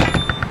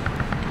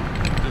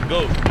 Let's go.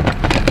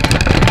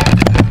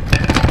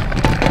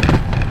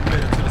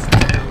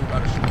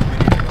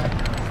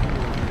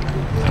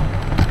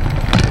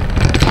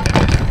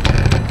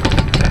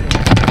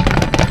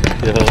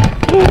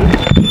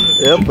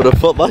 Yeah, I'm gonna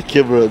fuck my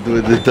camera up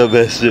doing this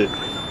dumbass shit.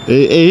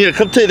 Hey, here,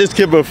 come take this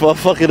camera before I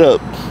fuck it up.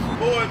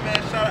 Boy,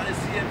 man, shout out to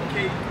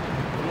CFK.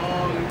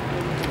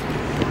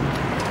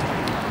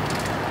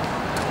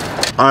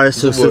 Alright,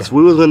 so since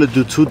we were gonna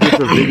do 2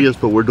 different videos,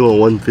 but we're doing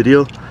one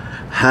video,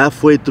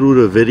 halfway through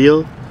the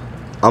video,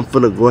 I'm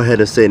gonna go ahead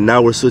and say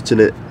now we're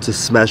switching it to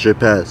Smash Your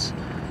Pass.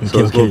 So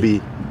it's gonna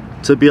be,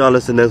 to be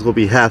honest, and that's gonna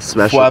be half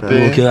Smash Your Pass.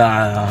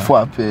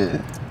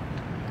 Okay.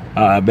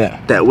 I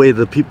bet. That way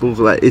the people,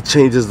 like, it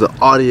changes the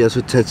audience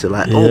retention.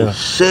 Like, oh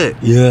shit.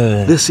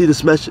 Yeah. Let's see the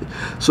Smash.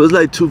 So it's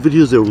like 2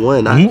 videos in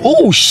one.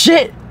 Oh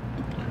shit.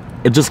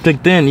 It just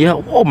clicked in. Yeah.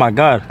 Oh my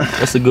god.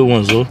 That's a good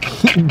one, Zo.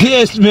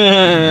 This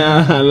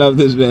man. I love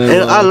this man.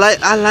 And I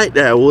like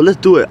that. Well, let's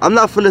do it. I'm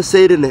not finna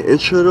say it in the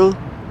intro though.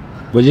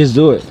 But just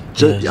do it.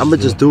 I'm gonna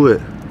just do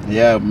it.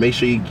 Yeah, make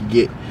sure you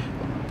do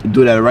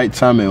that at the right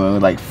timing,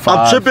 man. Like 5.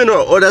 I'm tripping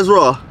or that's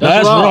raw.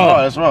 That's raw.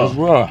 That's raw. That's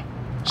raw.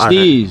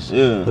 Steez.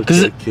 Yeah.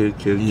 Okay.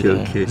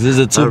 This is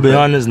a to be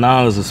honest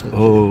now. Is a,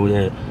 oh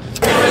yeah.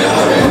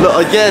 Look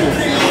again.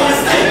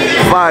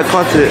 Fire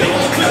content.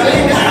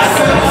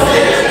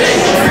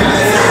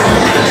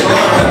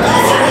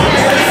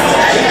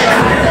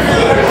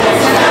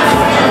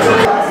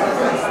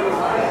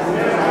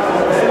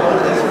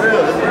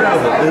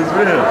 It's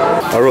real.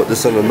 I wrote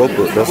this on a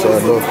notebook. That's all I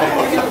know.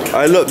 All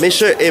right, look. Make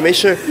sure. Hey, make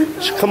sure.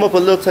 Come up a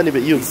little tiny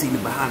bit. You.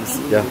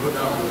 Yeah.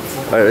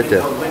 All right, right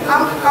there. All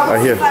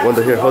right, here.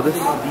 Wonder here. Hold this.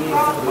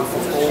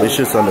 Make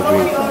sure it's on the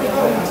green.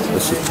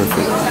 This is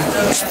perfect.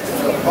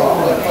 A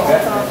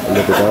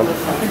little bit down.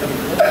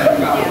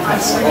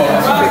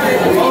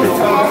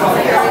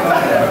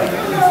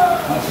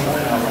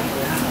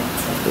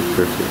 That's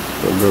perfect.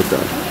 A little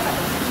down.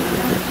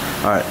 Okay.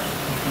 All right.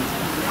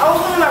 I was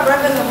holding my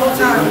breath in the whole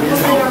time. You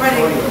wasn't even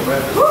ready.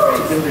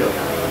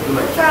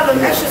 Try to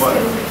look extra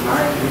skinny.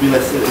 Maybe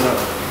let's sit it up.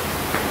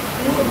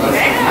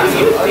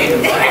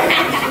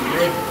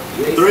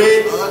 3,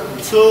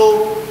 2,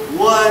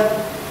 1.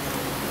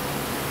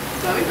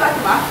 So we got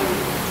the bathroom.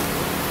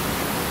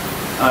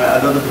 Alright,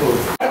 another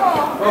pose.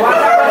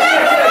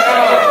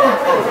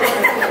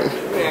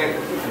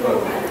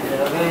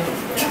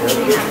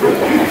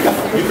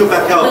 You come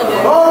back out.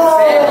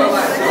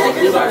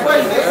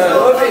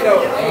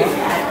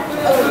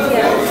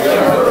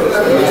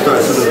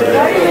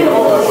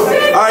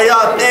 Alright,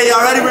 y'all. Hey,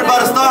 y'all ready? We're about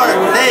to start.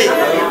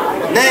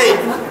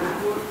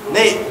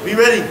 Nate, be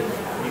ready.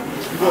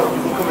 You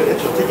gonna come in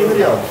intro. Take your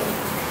video.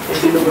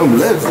 I'm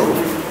late, bro.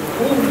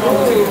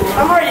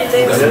 I'm already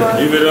late.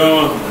 Leave it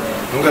on.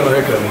 Don't got no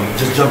haircut, man.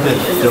 Just jump in.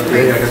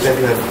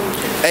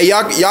 Hey,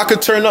 y'all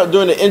could turn up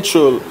during the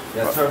intro.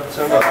 Yeah,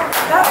 turn up.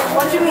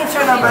 What do you mean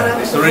turn up,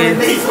 brother? 3,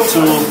 2,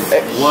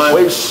 1.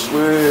 Wait,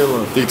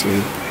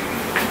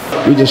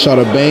 we just shot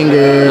a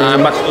banger.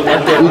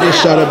 We just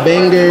shot a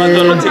banger.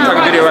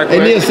 Hey,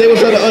 Nia, say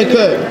what's up to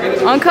Uncut.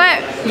 Uncut?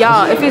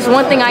 Y'all, if it's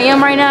one thing I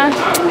am right now,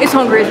 it's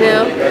hungry as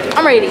hell.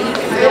 I'm ready to eat.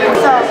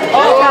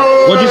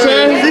 What'd you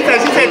say?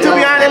 She said to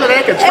be honest,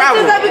 they can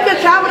travel. It's just that we could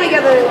travel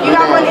together. You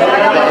got money, I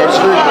got money.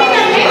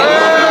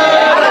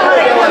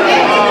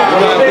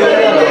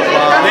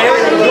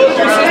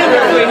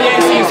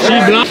 She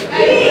blind.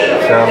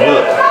 Sam,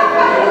 look.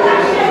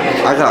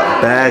 I got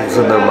bags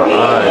under my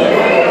eyes.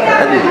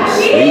 I need to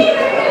sleep.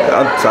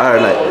 I'm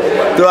tired. Like,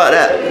 throughout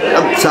that,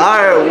 I'm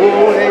tired.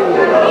 Whoa,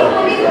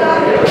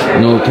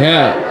 no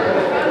cap.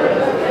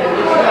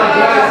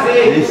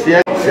 You see,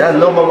 I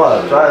know my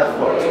mom dry as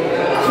fuck.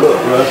 Look,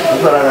 bro,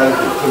 that's what I gotta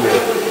do. Come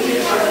here.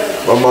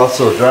 My mom's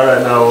so dry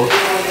right now.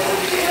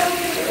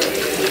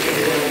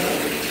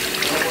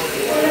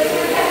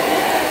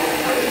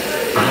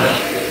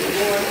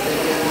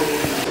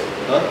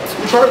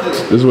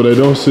 This is what they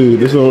don't see.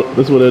 This is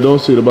what they don't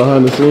see, the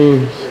behind the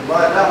scenes.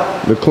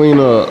 The clean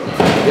up.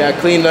 Yeah,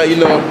 clean up, you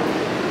know.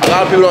 A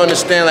lot of people don't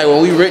understand, like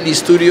when we rent these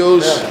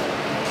studios.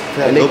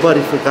 Yeah,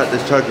 nobody forgot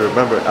this charger,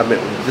 remember? I mean,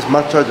 this is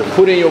my charger.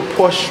 Put in your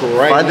Porsche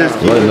right now.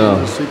 Right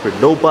now. Sleeper.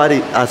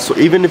 Nobody,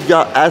 even if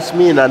y'all ask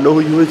me and I know who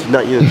you is, you're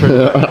not getting a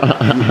charger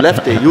back. You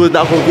left it. You was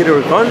not gonna get it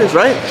regardless,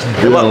 right?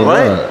 Yeah,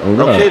 right?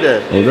 Okay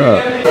then. Oh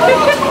God.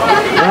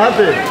 What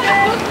happened?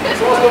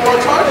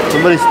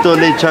 Somebody stole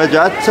their charger.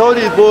 I told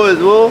these boys,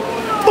 bro.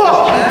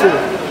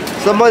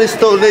 Somebody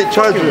stole their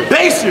charger.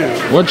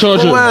 What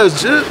charger?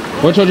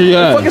 What charger you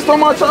had? Fucking stole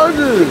my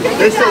charger.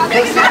 They said,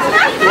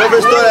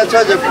 whoever stole that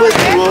charger, quit,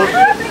 bro.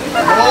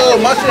 Oh,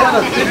 my shit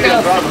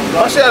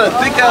had a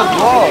thick ass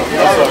block.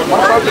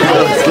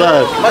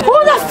 Who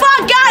the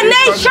fuck got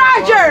Nate's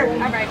charger?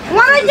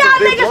 One of y'all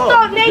niggas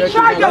stole Nate's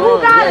charger. Who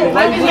got it?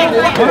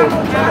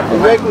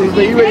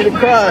 Exactly, you ready to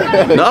cry?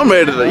 No, I'm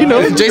ready to, you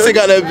know. Jason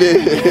got that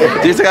bit.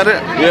 Jason got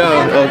it?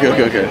 Yeah.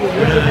 Okay.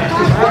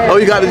 Oh,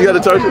 you got the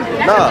charger?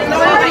 Nah.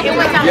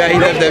 Yeah, he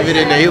left that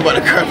video in there. He was about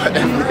to cry about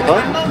that.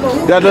 Huh?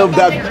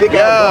 That big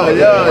ass.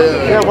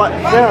 Yeah, what?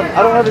 Damn, I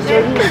don't have a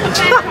charger.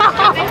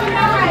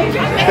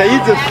 Man, you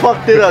just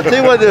fucked it up.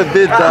 They wasn't a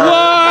bit dog.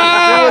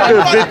 They wasn't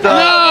a bit dog.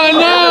 No.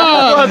 You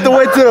don't have to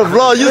wait to the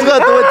vlog. You just got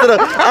to wait to the.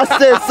 I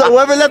said, so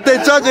whoever left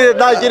their charger did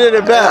not get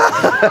it back.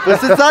 But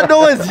since I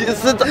know it's,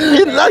 since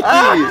you're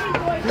lucky.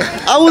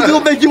 I was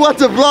gonna make you watch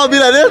the vlog, be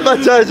like, there's my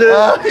charger.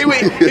 He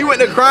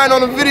went to crying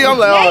on the video. I'm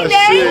like, oh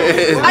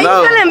shit. Are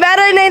you feeling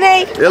better,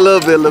 Nene? A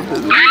little bit.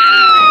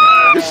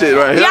 This shit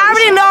right here. You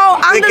already know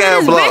I'm the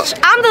littlest bitch.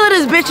 I'm the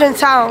littlest bitch in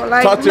town.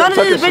 Like none of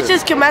these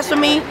bitches can mess with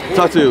me.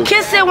 Talk to you.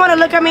 Kids still want to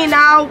look at me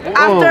now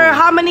after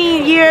how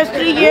many years?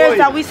 3 years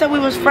that we said we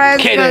was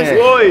friends because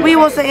we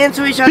wasn't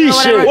into each other.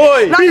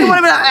 Whatever. Not you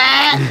want to be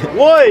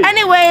like,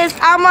 anyways,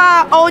 I'm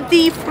a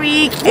OD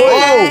freak.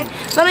 And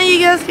none of you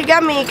guys can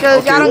get me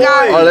because y'all don't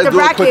got the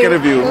bracket. Quick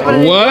interview.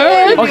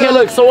 What? Okay,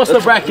 look. So what's the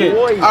bracket?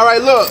 All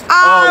right, look.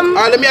 All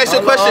right, let me ask you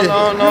a question.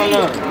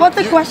 What's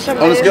the question,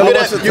 On a scale of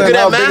 1 to 10,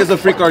 how big as a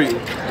freak are you?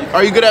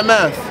 Are you good at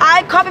math?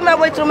 I copy my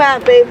way through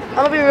math, babe. I'm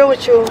gonna be real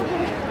with you.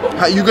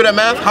 You good at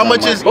math? How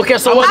much is? Okay,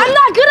 so what's I'm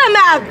not good at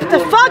math. The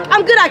fuck?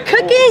 I'm good at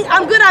cooking.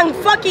 I'm good on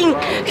fucking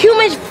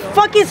human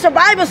fucking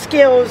survival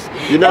skills.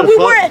 You're not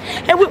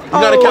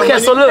okay,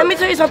 so look. Let me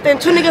tell you something.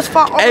 2 niggas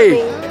fought over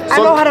me. I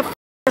know how to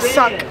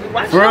suck.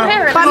 But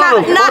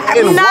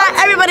not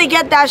everybody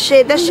get that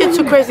shit. That shit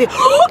too crazy.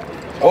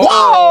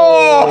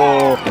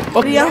 Whoa!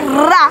 What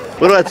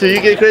about you? You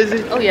get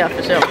crazy? Oh yeah,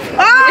 for sure.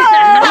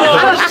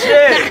 Oh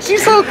shit!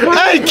 She's so crazy.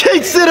 Hey,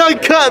 Cake said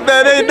uncut,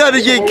 man. Ain't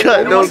nothing get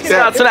cut. No cap.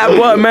 Shout out to that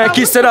boy, man.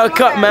 Keep said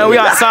uncut, man. We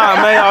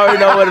outside, man. Y'all already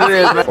know what it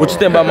is, man. What you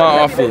think about my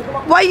outfit?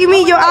 What you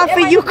mean your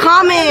outfit? You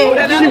comment.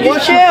 You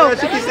chill.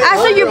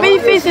 I said your baby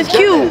face is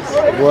cute.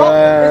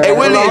 What? Hey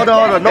Willie.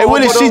 Hey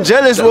Willie, she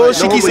jealous, bro.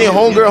 She keeps saying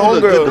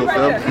homegirl.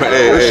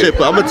 Hey, shit,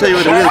 but I'm gonna tell you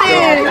what it is,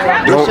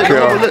 though. Don't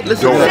care.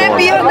 Listen,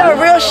 be on the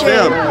real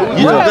shit.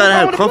 You just gotta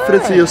have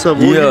confidence in yourself.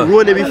 Bro. You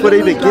ruin it before they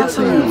even get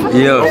to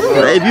you. Yeah.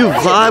 If you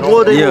vibe,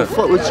 bro, they gonna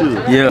fuck with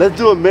you. Yeah. Let's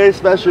do a Mary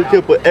Smash or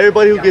Kill, but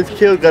everybody who gets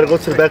killed gotta go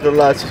to the back of the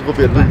line. So it's gonna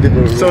be a new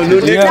nigga. So new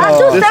nigga.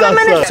 That's 7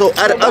 minutes. So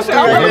out of us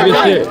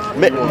three,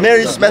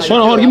 Mary Smash or Kill.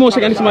 Hold on, give me 1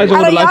 second. I need somebody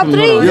over the life of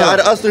me. Yeah, out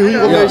of us three, who you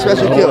gonna Mary Smash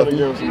or Kill?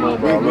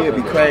 We'll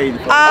be crazy.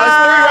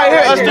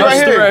 Us three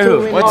right here.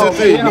 1, 2,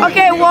 3.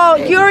 Okay, well,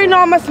 you already know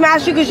I'm gonna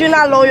smash you because you're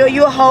not loyal.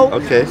 You a hoe.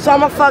 Okay. So I'm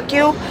gonna fuck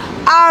you.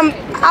 I'm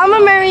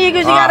gonna marry you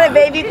because you got a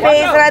baby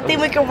face and I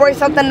think we can work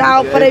something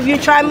out. But if you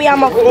try me,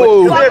 I'm a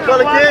fool. Come here,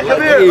 Colin Kid.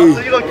 Come here. So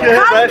you gonna kill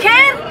him, Colin right?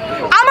 Kid?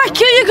 I'm gonna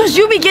kill you because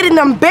you be getting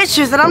them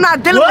bitches and I'm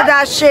not dealing with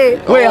that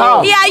shit. Wait,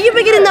 how? Yeah, you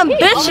be getting them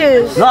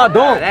bitches. No, I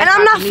don't. And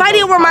I'm not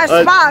fighting over my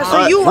spot,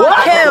 so you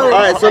are killed.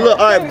 Alright, so look,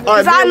 alright.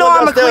 Because I know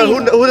I'm a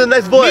queen. Who the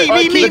next boy?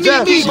 Me.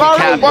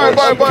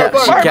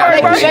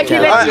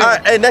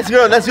 Alright, hey, next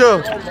girl.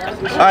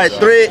 Alright,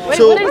 3,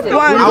 2, 1. Who you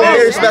gonna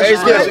Mary Smash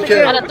or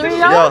Kill? Out of 3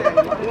 y'all?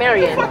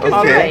 Marion.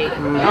 Okay.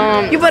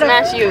 You better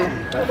smash you.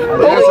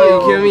 That's how you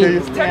kill me.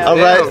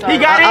 Alright. He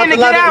got in to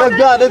get out. Let's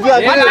go.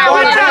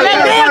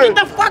 Get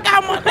the fuck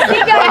out my.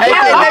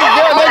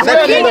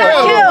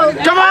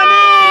 Come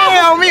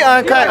on me,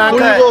 Uncut. Who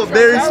you gonna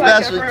Mary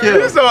Smash or Kill?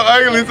 You're so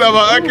ugly, so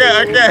okay.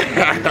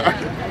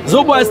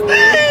 Zuba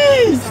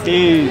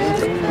Steve.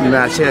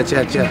 Nah, chill.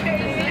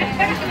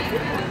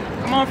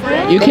 Come on,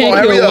 friend. You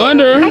can't kill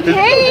Wonder. I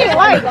can't.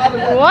 Like,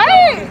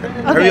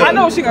 what? Okay, I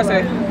know what she gonna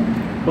say.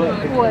 What?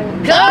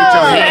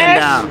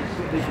 Go.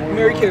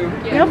 Mary Q.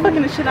 Yeah, I'm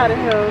fucking the shit out of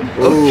him.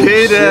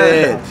 Okay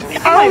then.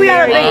 Oh, we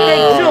gotta make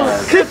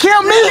that too.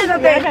 Kill me. Oh,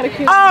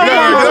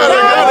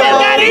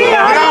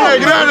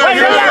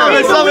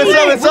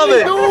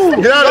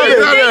 Get out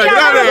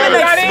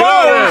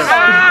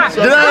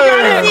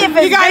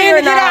You gotta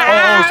get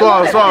out.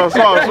 Swallow. He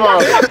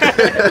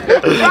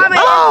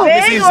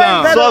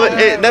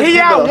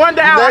got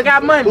Wonder out. I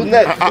got money. Who's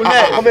next?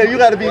 Come here, you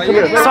gotta be. Come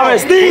here.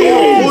 Steve.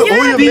 Who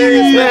you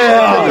married?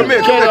 Come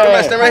here,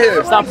 stand right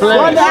here. Stop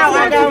playing.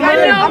 I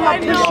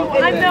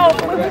know.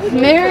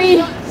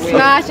 Mary,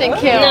 smash and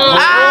kill.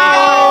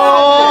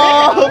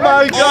 Oh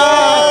my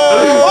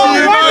God!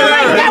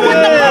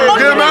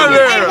 Get him out of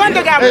there!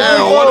 Wonder got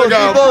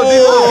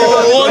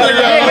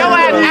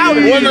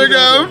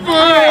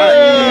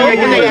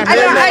I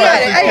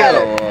got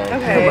it.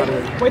 Okay.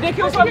 Wait, they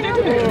kill something?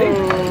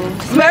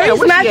 Mary,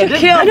 smash and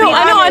kill. I know.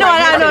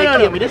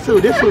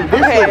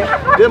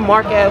 This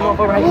mark ass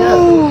motherfucker right here.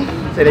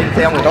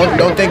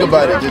 Don't think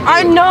about it. Just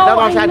I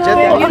know.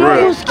 You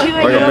know who's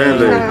killing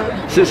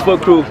you. 6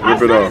 foot crew.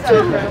 Rip it off.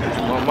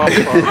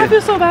 I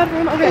feel so bad for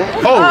him. Okay.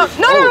 Oh.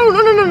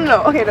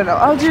 No. Okay, no.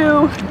 I'll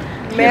do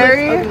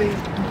Mary.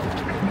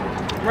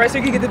 Right, so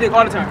you can get the dick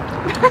all the time.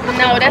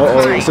 No,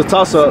 that's fine. It's a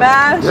toss up.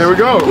 Smash. There we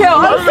go. Kill.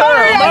 I'm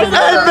sorry.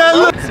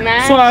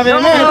 Smash.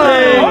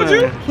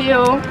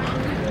 Kill.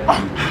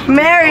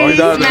 Mary.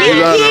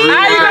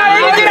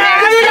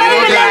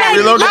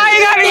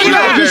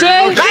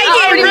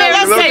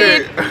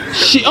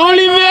 She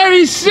only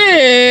married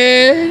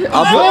Sid.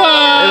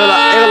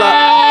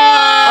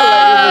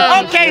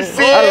 Okay,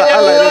 Sid.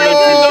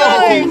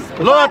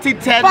 Loyalty,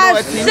 Ted.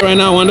 Right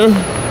now, Wonder.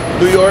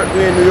 New York,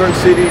 we in New York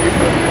City.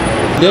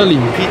 Deli.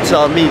 Pizza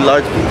on me,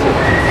 large pizza.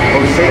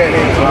 Oh, say that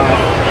name.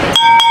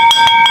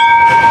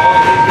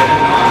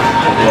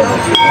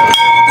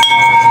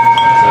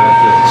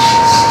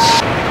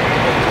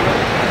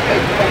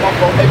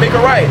 Hey, make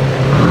it right.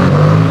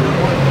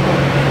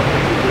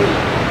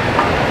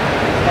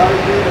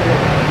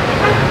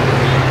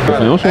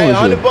 Hey,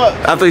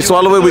 $100. After you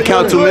swallow it, we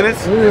count 2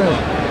 minutes.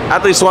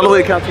 After you swallow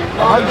it, we count 2 minutes.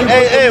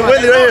 Hey,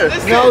 Willie, right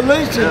here. No,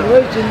 listen,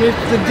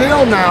 it's the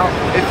deal now.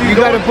 If you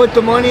gotta put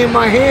the money in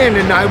my hand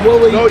and I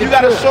will eat. No, you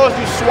gotta show us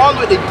you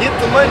swallow it to get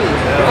the money.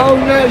 Oh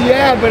no,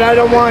 yeah, but I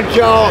don't want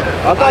y'all.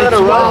 I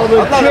swallow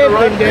the chip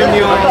and then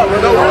y'all.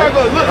 No, we're not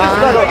gonna look.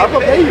 I'm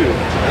gonna pay you.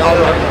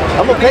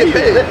 I'm gonna pay you.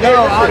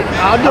 No,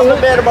 I'll do it. I'm a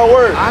man of my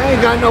word. I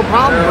ain't got no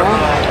problem,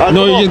 bro.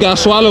 No, you just gotta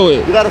swallow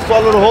it. You gotta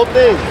swallow the whole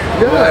thing.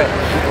 Good.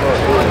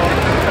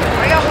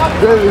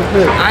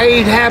 I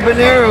eat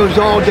habaneros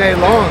all day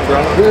long,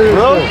 bro.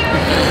 Bro?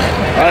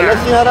 Alright,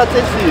 let's see how that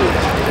tastes to you.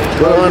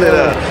 Go on it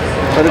up.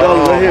 Let it go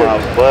right here. Oh my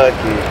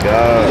fucking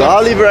God. So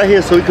I'll leave it right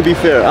here so we can be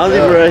fair. I'll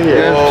leave it right here.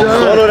 Yes,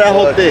 swallow that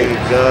whole thing.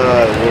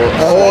 God,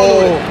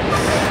 oh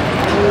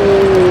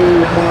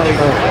my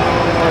God.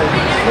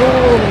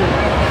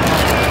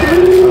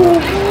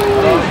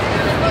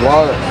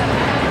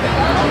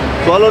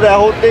 Swallow that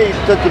whole thing,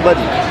 touch your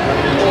buddy.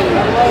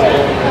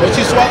 Once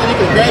you swallow, you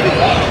can grab it.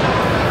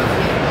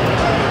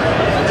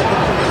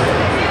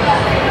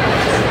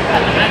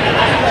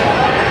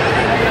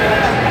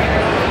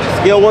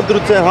 Scale 1 through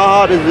 10,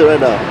 how hot is it right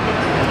now?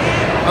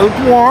 It's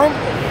warm.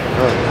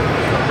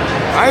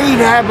 I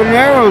eat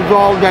habaneros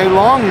all day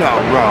long now,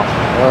 bro.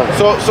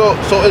 So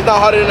it's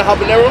not hotter than a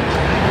habanero?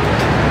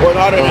 Or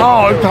hotter than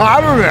it's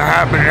hotter than a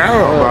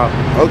habanero, bro.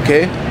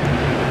 Okay.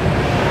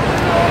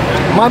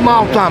 My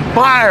mouth's on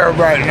fire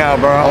right now,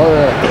 bro.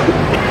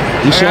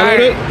 You swallowed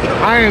it?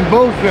 I ain't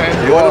bullshit.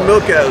 You want a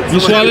milk out? You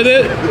swallowed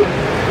it?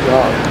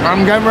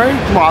 I'm getting ready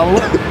to swallow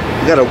it.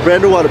 You got a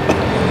brand new water.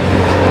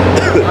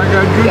 I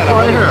got juice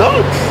right here.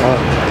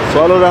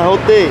 Swallow that whole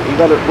thing. You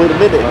gotta wait a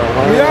minute.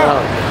 Yeah.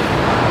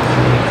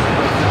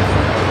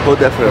 Hold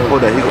that for him.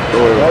 Hold that. He gonna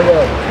throw it.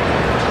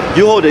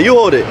 You hold it. You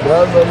hold it.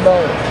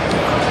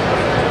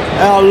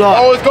 Hell, look.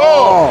 Oh, it's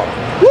gone.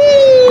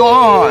 Woo!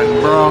 Gone,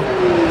 bro.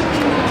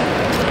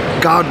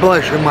 God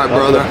bless you, my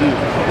brother.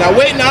 Now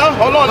wait now.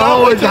 Hold on.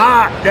 Oh, it's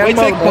hot. That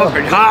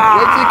motherfucker's hot.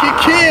 Wait till it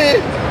kick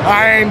in.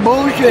 I ain't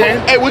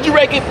bullshitting. Hey, would you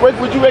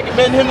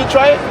recommend him to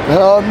try it?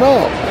 Hell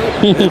no.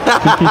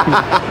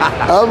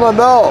 I'm a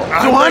no.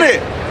 200.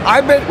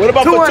 I've been. What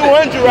about for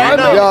 200 right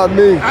now? Got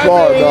me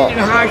fucked up.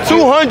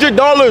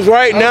 $200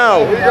 right now.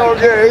 He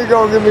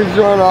gonna give me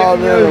 $200 all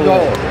there.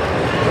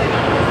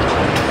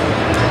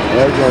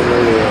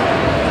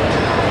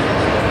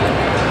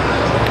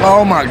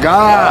 Oh my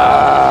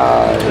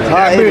God.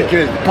 That bitch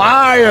is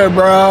fire,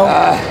 bro.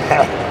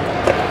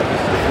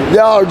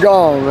 Y'all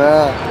gone,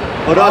 man.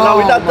 Hold on, no,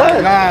 we're not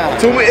done.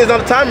 2 minutes is on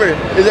the timer.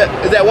 Is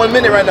that 1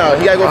 minute right now?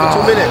 He gotta go for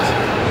 2 minutes.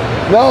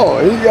 No,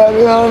 he got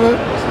me on it.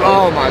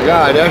 Oh my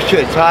God, that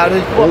shit's hot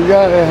as fuck.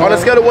 On a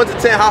scale of 1 to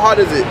 10, how hot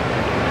is it?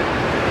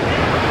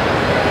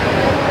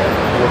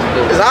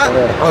 It's hot?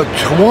 A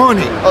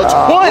 20. A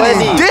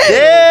 20.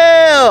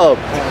 Damn!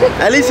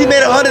 At least he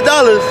made $100.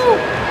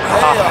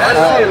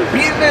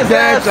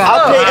 I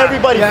pay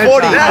everybody 40,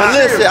 but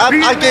listen,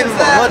 I gave him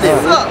 100.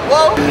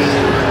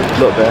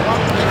 Look, man,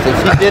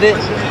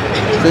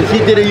 since he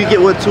did it, you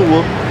get one too,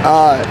 Wolf.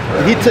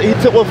 He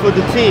took one for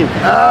the team.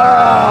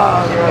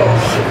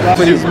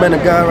 For these men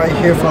of God right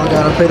here, Father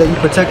God, I pray that you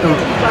protect them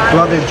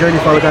throughout their journey,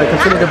 Father God.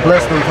 Continue to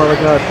bless them, Father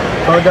God.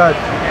 Father God,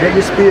 let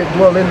your spirit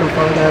dwell in them,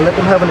 Father God. Let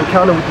them have an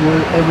encounter with you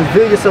and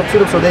reveal yourself to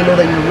them so they know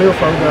that you're real,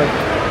 Father God.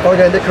 Father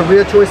God, their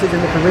career choices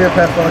and their career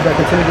path, Father God,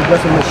 continue to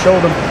bless them and show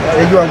them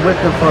that you are with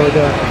them, Father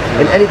God.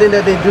 And anything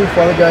that they do,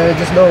 Father God,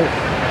 just know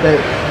that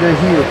you're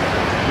here.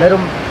 Let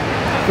them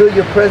feel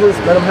your presence,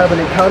 let them have an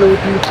encounter with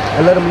you,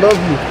 and let them love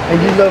you,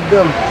 and you love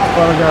them,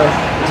 Father God.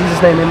 In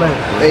Jesus' name, amen.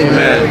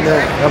 Amen.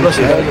 God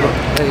bless you, man.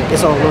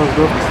 It's all love,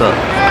 bro. What's up?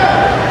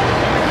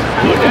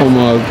 Oh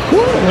my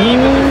God,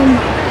 man.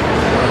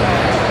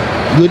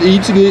 Good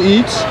eats, good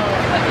eats.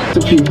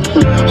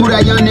 Who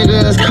that young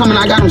nigga is coming,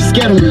 I got him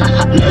scared of me.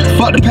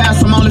 Fuck the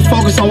past, I'm only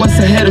focused on what's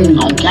ahead of me.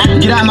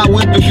 Get out my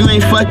whip if you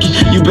ain't fucking,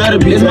 you better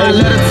be. It's my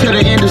letter to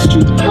the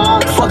industry.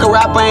 Fuck a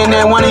rapper, ain't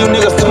that one of you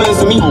niggas twins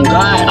to me.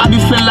 I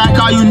be feeling like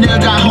all you niggas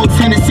got whole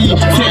tendency.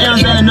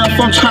 10 M's ain't enough,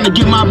 I'm trying to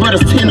get my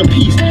brothers 10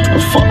 apiece.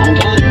 Fuck.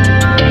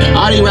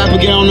 All these rappers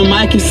get on the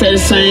mic and say the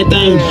same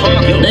thing.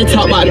 They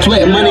talk about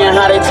sweat money and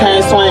how they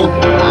chain swing.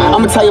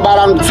 I'ma tell you about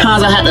all the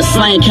times I had to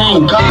slang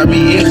cane. I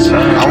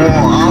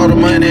want all the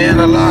money and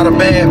a lot of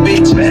bad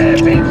bitches.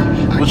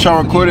 What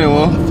y'all recording,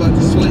 Will?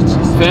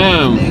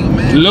 Fam,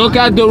 look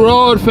at the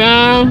road,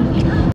 fam.